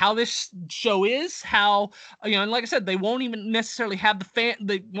see how this show is, how, and like I said, they won't even necessarily have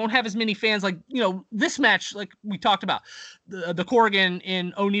they won't have as many fans like, this match, like we talked about, the Corgan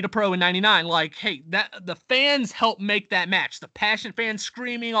in Onita Pro in 99. Like, hey, that the fans help make that match. The passionate fans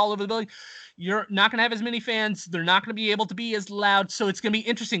screaming all over the building. You're not going to have as many fans. They're not going to be able to be as loud. So it's going to be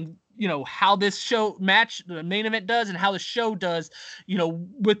interesting, how this show match, the main event does, and how the show does,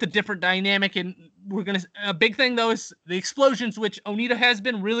 with the different dynamic. And a big thing though is the explosions, which Onita has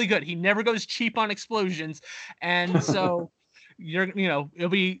been really good. He never goes cheap on explosions. And so it'll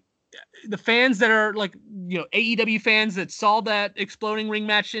be the fans that are like, AEW fans that saw that exploding ring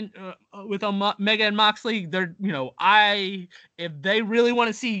match with Omega and Moxley, they're, if they really want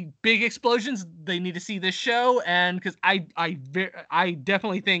to see big explosions, they need to see this show. And because I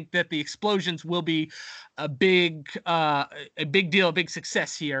definitely think that the explosions will be a big deal, a big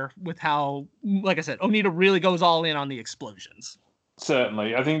success here with how, like I said, Onita really goes all in on the explosions.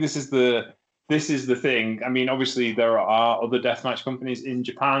 Certainly. I think this is the thing. I mean, obviously, there are other deathmatch companies in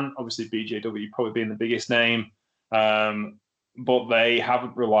Japan. Obviously, BJW probably being the biggest name. But they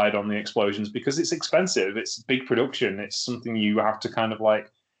haven't relied on the explosions because it's expensive. It's big production. It's something you have to kind of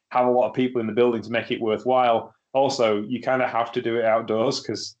like have a lot of people in the building to make it worthwhile. Also, you kind of have to do it outdoors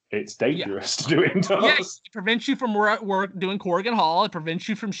because it's dangerous to do it indoors. Yeah, it prevents you from work doing Corrigan Hall. It prevents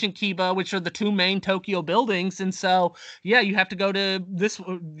you from Shinkiba, which are the two main Tokyo buildings. And so, yeah, you have to go to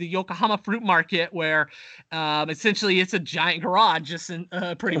the Yokohama Fruit Market, where essentially it's a giant garage, just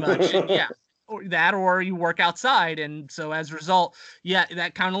pretty much. And, yeah. Or you work outside. And so as a result, yeah,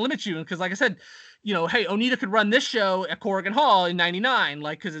 that kind of limits you. Because like I said, hey, Onita could run this show at Corrigan Hall in 99,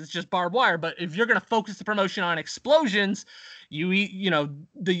 like, because it's just barbed wire. But if you're going to focus the promotion on explosions, the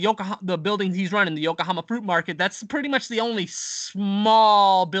building he's running, the Yokohama Fruit Market, that's pretty much the only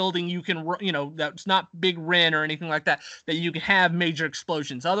small building you can, that's not big rent or anything like that you can have major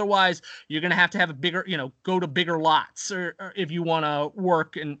explosions. Otherwise, you're going to have a bigger, go to bigger lots or if you want to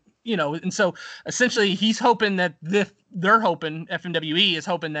work and so essentially he's hoping that FMWE is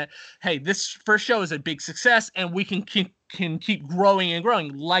hoping that, hey, this first show is a big success and we can keep growing and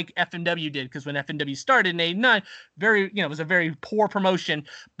growing like FMW did. Because when FMW started in 89, it was a very poor promotion,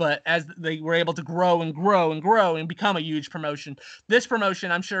 but as they were able to grow and grow and grow and become a huge promotion, this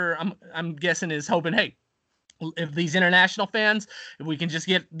promotion, I'm guessing is hoping, hey, if these international fans, if we can just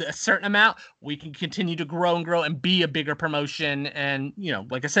get a certain amount, we can continue to grow and grow and be a bigger promotion. And,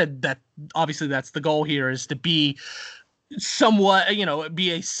 like I said, that obviously that's the goal here, is to be somewhat,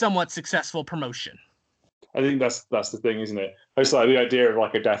 be a somewhat successful promotion. I think that's the thing, isn't it? It's like the idea of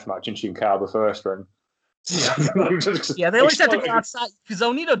like a death match in Shinkawa first ring. Yeah, they always have to go outside because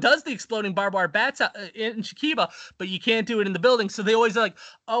Onita does the exploding barbed wire bats in Shikiba, but you can't do it in the building. So they always are like,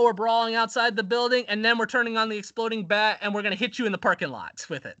 oh, we're brawling outside the building, and then we're turning on the exploding bat, and we're gonna hit you in the parking lots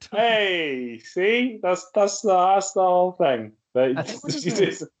with it. Hey, see, that's the whole thing.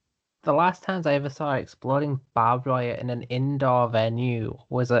 The last times I ever saw exploding barbed wire in an indoor venue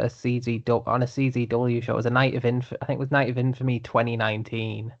was at a CZW show. It was a Night of I think it was Night of Infamy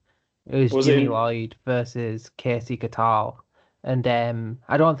 2019. It was Jimmy Lloyd versus Casey Catal. And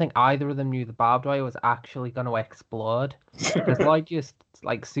I don't think either of them knew the barbed wire was actually going to explode. Because Lloyd just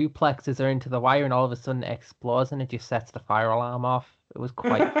like suplexes her into the wire and all of a sudden it explodes and it just sets the fire alarm off. It was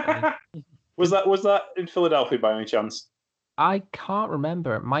quite funny. Was that in Philadelphia by any chance? I can't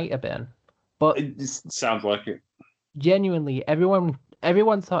remember. It might have been. But it sounds like it. Genuinely, everyone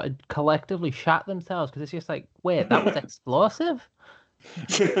sort of collectively shat themselves because it's just like, wait, that was explosive?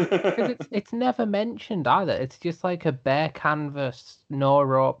 Because it's never mentioned either. It's just like a bare canvas, no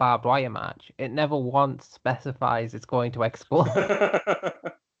rope barbed wire match. It never once specifies it's going to explode.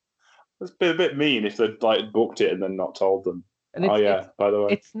 It's a bit mean if they'd like booked it and then not told them. And by the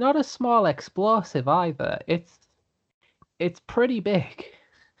way, it's not a small explosive either. It's pretty big.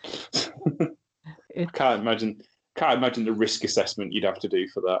 Can't imagine the risk assessment you'd have to do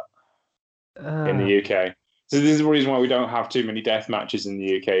for that in the UK. So this is the reason why we don't have too many death matches in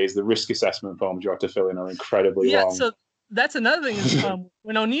the UK, is the risk assessment forms you have to fill in are incredibly long. So that's another thing is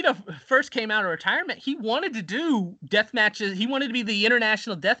when Onita first came out of retirement, he wanted to do death matches. He wanted to be the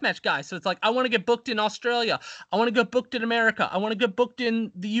international death match guy. So it's like, I want to get booked in Australia. I want to get booked in America. I want to get booked in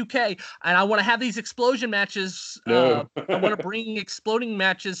the UK. And I want to have these explosion matches. I want to bring exploding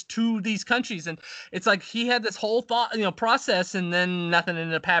matches to these countries. And it's like he had this whole process, and then nothing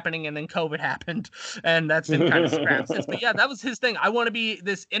ended up happening. And then COVID happened. And that's been kind of scrapped since. But yeah, that was his thing. I want to be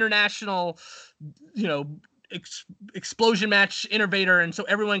this international, explosion match innovator, and so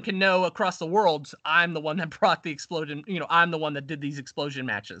everyone can know across the world I'm the one that brought the explosion. I'm the one that did these explosion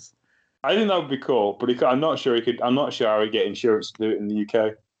matches. I think that would be cool, but I'm not sure he could. I'm not sure how he'd get insurance to do it in the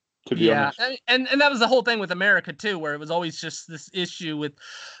UK. To be honest. And that was the whole thing with America too, where it was always just this issue with,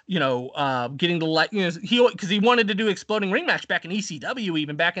 getting the light. Because he wanted to do exploding ring match back in ECW,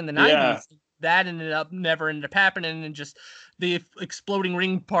 even back in the 90s. Yeah. That never ended up happening, and just the exploding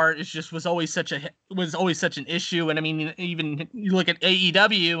ring part was always such an issue. And I mean, even you look at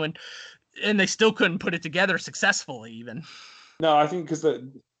AEW, and they still couldn't put it together successfully, even. No, I think because if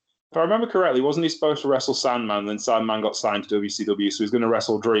I remember correctly, wasn't he supposed to wrestle Sandman? Then Sandman got signed to WCW, so he's going to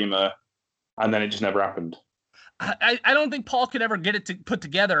wrestle Dreamer, and then it just never happened. I don't think Paul could ever get it to put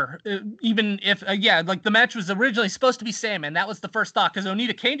together, even if, the match was originally supposed to be Sandman. That was the first thought, because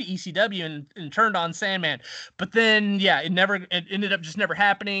Onita came to ECW and turned on Sandman. But then, it ended up just never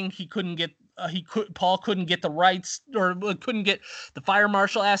happening. He couldn't get, Paul couldn't get the rights, or couldn't get the fire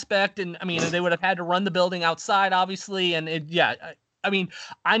marshal aspect. And I mean, they would have had to run the building outside, obviously. And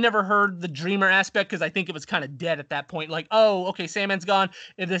I never heard the Dreamer aspect, because I think it was kind of dead at that point. Like, oh, okay, Sandman's gone.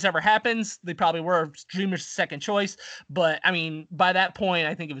 If this ever happens, they probably were Dreamer's second choice. But, I mean, by that point,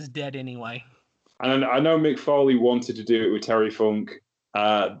 I think it was dead anyway. And I know Mick Foley wanted to do it with Terry Funk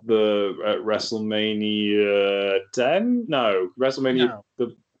at WrestleMania 10? No, WrestleMania...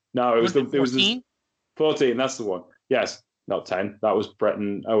 No. It was 14? 14, that's the one. Yes, not 10. That was Bret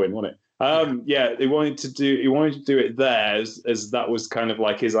and Owen, wasn't it? He wanted to do it there as that was kind of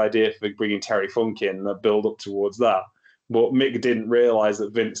like his idea for bringing Terry Funk in, the build up towards that. But Mick didn't realize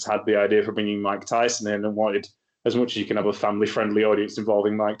that Vince had the idea for bringing Mike Tyson in, and wanted, as much as you can have a family friendly audience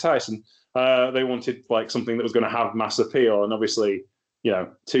involving Mike Tyson, they wanted like something that was going to have mass appeal. And obviously,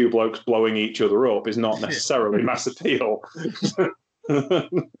 two blokes blowing each other up is not necessarily mass appeal. I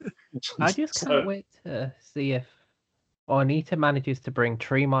just can't wait to see if Onita manages to bring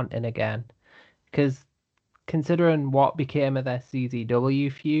Tremont in again, because considering what became of their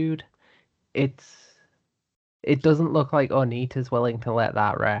CZW feud, it doesn't look like Onita's willing to let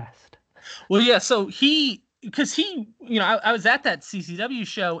that rest. Well, yeah, so I was at that CCW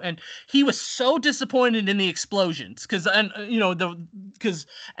show, and he was so disappointed in the explosions, I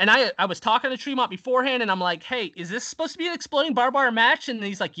was talking to Tremont beforehand, and I'm like, hey, is this supposed to be an exploding barbed wire match? And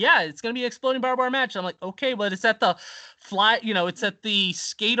he's like, yeah, it's going to be an exploding barbed wire match. I'm like, okay, but it's at the it's at the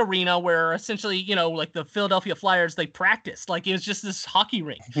skate arena where essentially, like the Philadelphia Flyers, they practice. Like, it was just this hockey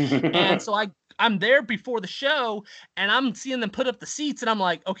rink. And so I'm there before the show, and I'm seeing them put up the seats, and I'm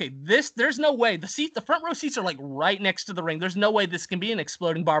like, okay, there's no way. The front row seats are like right next to the ring. There's no way this can be an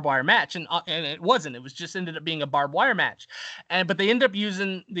exploding barbed wire match. And it wasn't. It was just ended up being a barbed wire match. But they ended up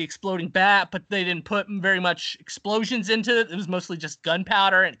using the exploding bat, but they didn't put very much explosions into it. It was mostly just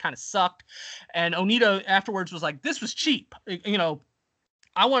gunpowder, and it kind of sucked. And Onita afterwards was like, this was cheap.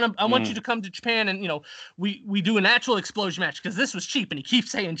 I want you to come to Japan, and we do an actual explosion match, because this was cheap. And he keeps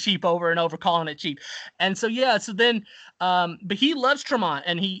saying cheap over and over, calling it cheap. And so then but he loves Tremont,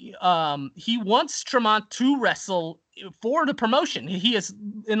 and he wants Tremont to wrestle for the promotion. He has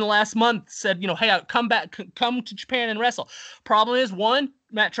in the last month said, hey, come to Japan and wrestle. Problem is, one,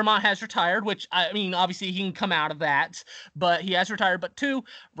 Matt Tremont has retired, which, I mean, obviously he can come out of that, but he has retired. But two,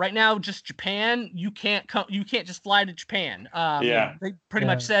 right now, just Japan, you can't just fly to Japan. They pretty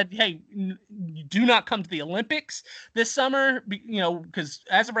much said, hey, you do not come to the Olympics this summer, because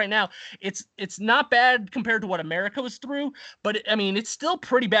as of right now, it's not bad compared to what America was through, but it's still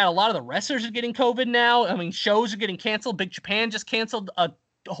pretty bad. A lot of the wrestlers are getting COVID now. I mean, shows are getting canceled. Big Japan just canceled a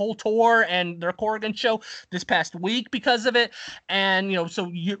whole tour and their Corrigan show this past week because of it. And, so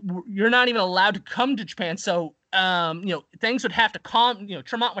you're not even allowed to come to Japan. So, things would have to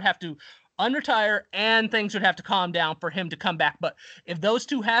Tremont would have to unretire, and things would have to calm down for him to come back. But if those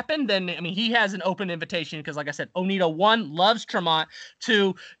two happen, then, he has an open invitation, because like I said, Onita, one, loves Tremont.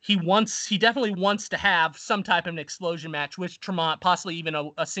 Two, he definitely wants to have some type of an explosion match with Tremont, possibly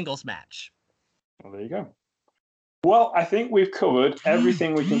even a singles match. Well, there you go. Well, I think we've covered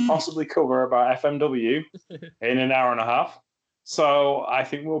everything we can possibly cover about FMW in an hour and a half. So I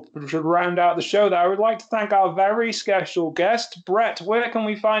think we should round out the show there. I would like to thank our very special guest, Bret. Where can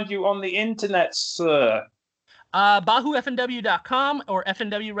we find you on the internet, sir? BahuFNW.com or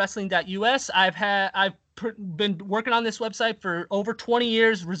FNWWrestling.us. I've been working on this website for over 20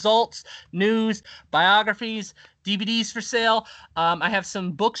 years. Results, news, biographies, DVDs for sale. I have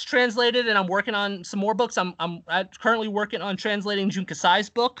some books translated, and I'm working on some more books. I'm currently working on translating Jun Kasai's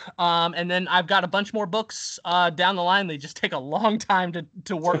book, and then I've got a bunch more books down the line. They just take a long time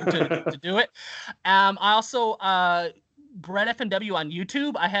to work to do it. I also Brett FNW on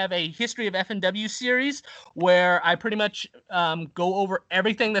YouTube. I have a History of FNW series where I pretty much go over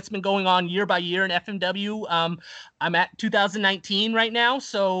everything that's been going on year by year in FNW. I'm at 2019 right now,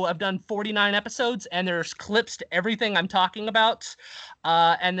 so I've done 49 episodes, and there's clips to everything I'm talking about.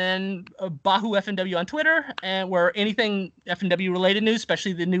 And then Bahoo FNW on Twitter, and where anything FNW related news,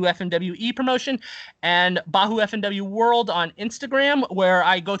 especially the new FNWE promotion, and Bahoo FNW World on Instagram, where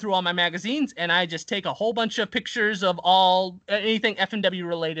I go through all my magazines and I just take a whole bunch of pictures of anything FNW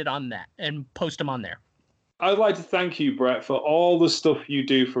related on that and post them on there. I'd like to thank you, Brett, for all the stuff you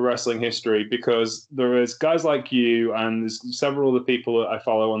do for wrestling history, because there is guys like you and there's several other people that I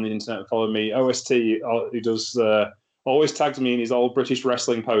follow on the internet follow me. OST, who does always tags me in his old British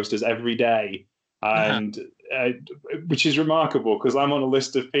wrestling posters every day, and which is remarkable because I'm on a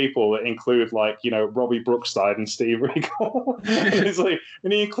list of people that include, like, you know, Robbie Brookside and Steve Regal.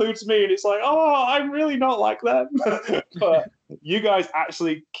 and he includes me, and it's like, oh, I'm really not like them. But you guys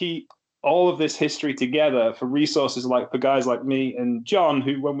actually keep all of this history together for resources, like for guys like me and John,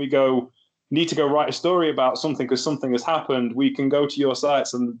 who, when we need to go write a story about something because something has happened, we can go to your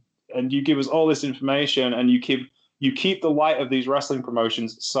sites and you give us all this information, and you keep the light of these wrestling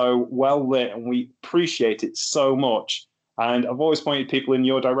promotions so well lit, and we appreciate it so much. And I've always pointed people in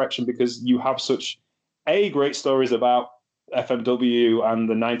your direction because you have such great stories about FMW and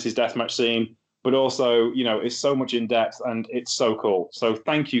the 90s deathmatch scene, but also, you know, it's so much in depth and it's so cool. So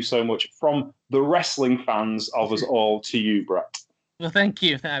thank you so much from the wrestling fans of us all to you, Brett. Well, thank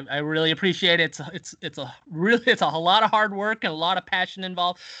you. I really appreciate it. It's a lot of hard work and a lot of passion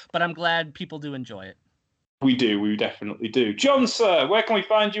involved, but I'm glad people do enjoy it. We do. We definitely do. John, sir, where can we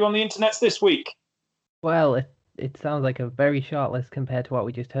find you on the internet this week? Well, it sounds like a very short list compared to what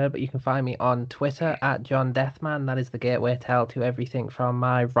we just heard, but you can find me on Twitter at John Deathman. That is the gateway tell to everything from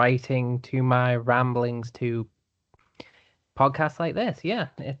my writing to my ramblings to podcasts like this. Yeah,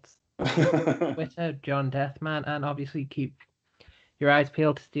 it's Twitter, John Deathman, and obviously keep your eyes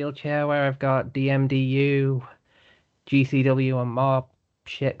peeled to Steel Chair, where I've got DMDU, GCW, and more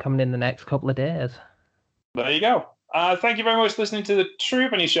shit coming in the next couple of days. There you go. Thank you very much for listening to the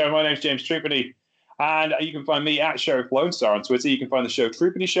Troopany Show. My name's James Troopany, and you can find me at Sheriff Lone Star on Twitter. You can find the show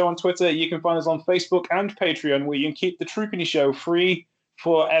Troopany Show on Twitter. You can find us on Facebook and Patreon, where you can keep the Troopany Show free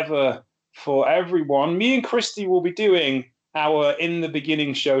forever for everyone. Me and Christy will be doing our In the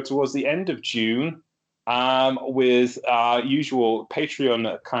Beginning show towards the end of June, with our usual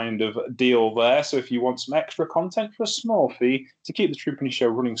Patreon kind of deal there. So if you want some extra content for a small fee to keep the Troopany Show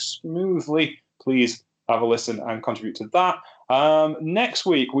running smoothly, please have a listen and contribute to that. Next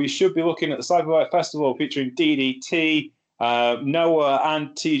week, we should be looking at the Cyberfight Festival featuring DDT, Noah, and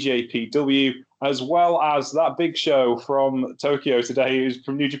TJPW, as well as that big show from Tokyo today, who's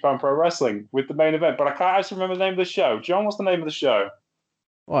from New Japan Pro Wrestling, with the main event. But I can't actually remember the name of the show. John, what's the name of the show?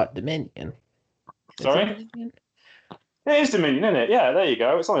 What, Dominion? Sorry? Dominion? It is Dominion, isn't it? Yeah, there you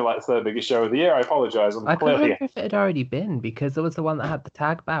go. It's only like the third biggest show of the year. I apologise. I couldn't remember if it had already been, because there was the one that had the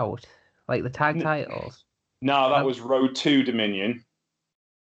tag bout. Like the tag titles. No, that was Road to Dominion.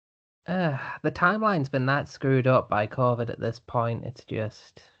 The timeline's been that screwed up by COVID at this point. It's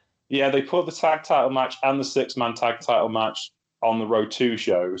just... Yeah, they put the tag title match and the six-man tag title match on the Road 2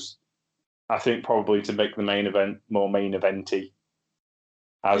 shows. I think probably to make the main event more main eventy.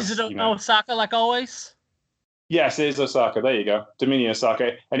 Is it Osaka like always? Yes, it is Osaka. There you go. Dominion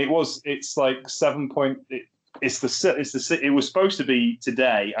Osaka. And it's like 7 point... It was supposed to be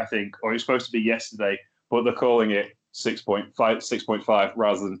today, I think, or it was supposed to be yesterday, but they're calling it 6.5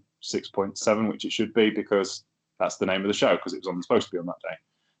 rather than 6.7, which it should be, because that's the name of the show, because it was supposed to be on that day.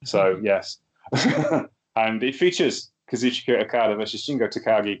 So, yes. And it features Kazuchika Okada versus Shingo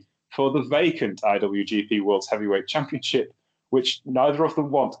Takagi for the vacant IWGP World Heavyweight Championship, which neither of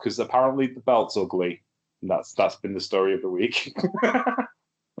them want, because apparently the belt's ugly. And that's been the story of the week.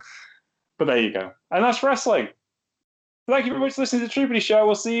 But there you go. And that's wrestling. Thank you very much for listening to the Troopany Show.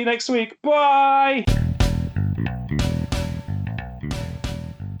 We'll see you next week. Bye!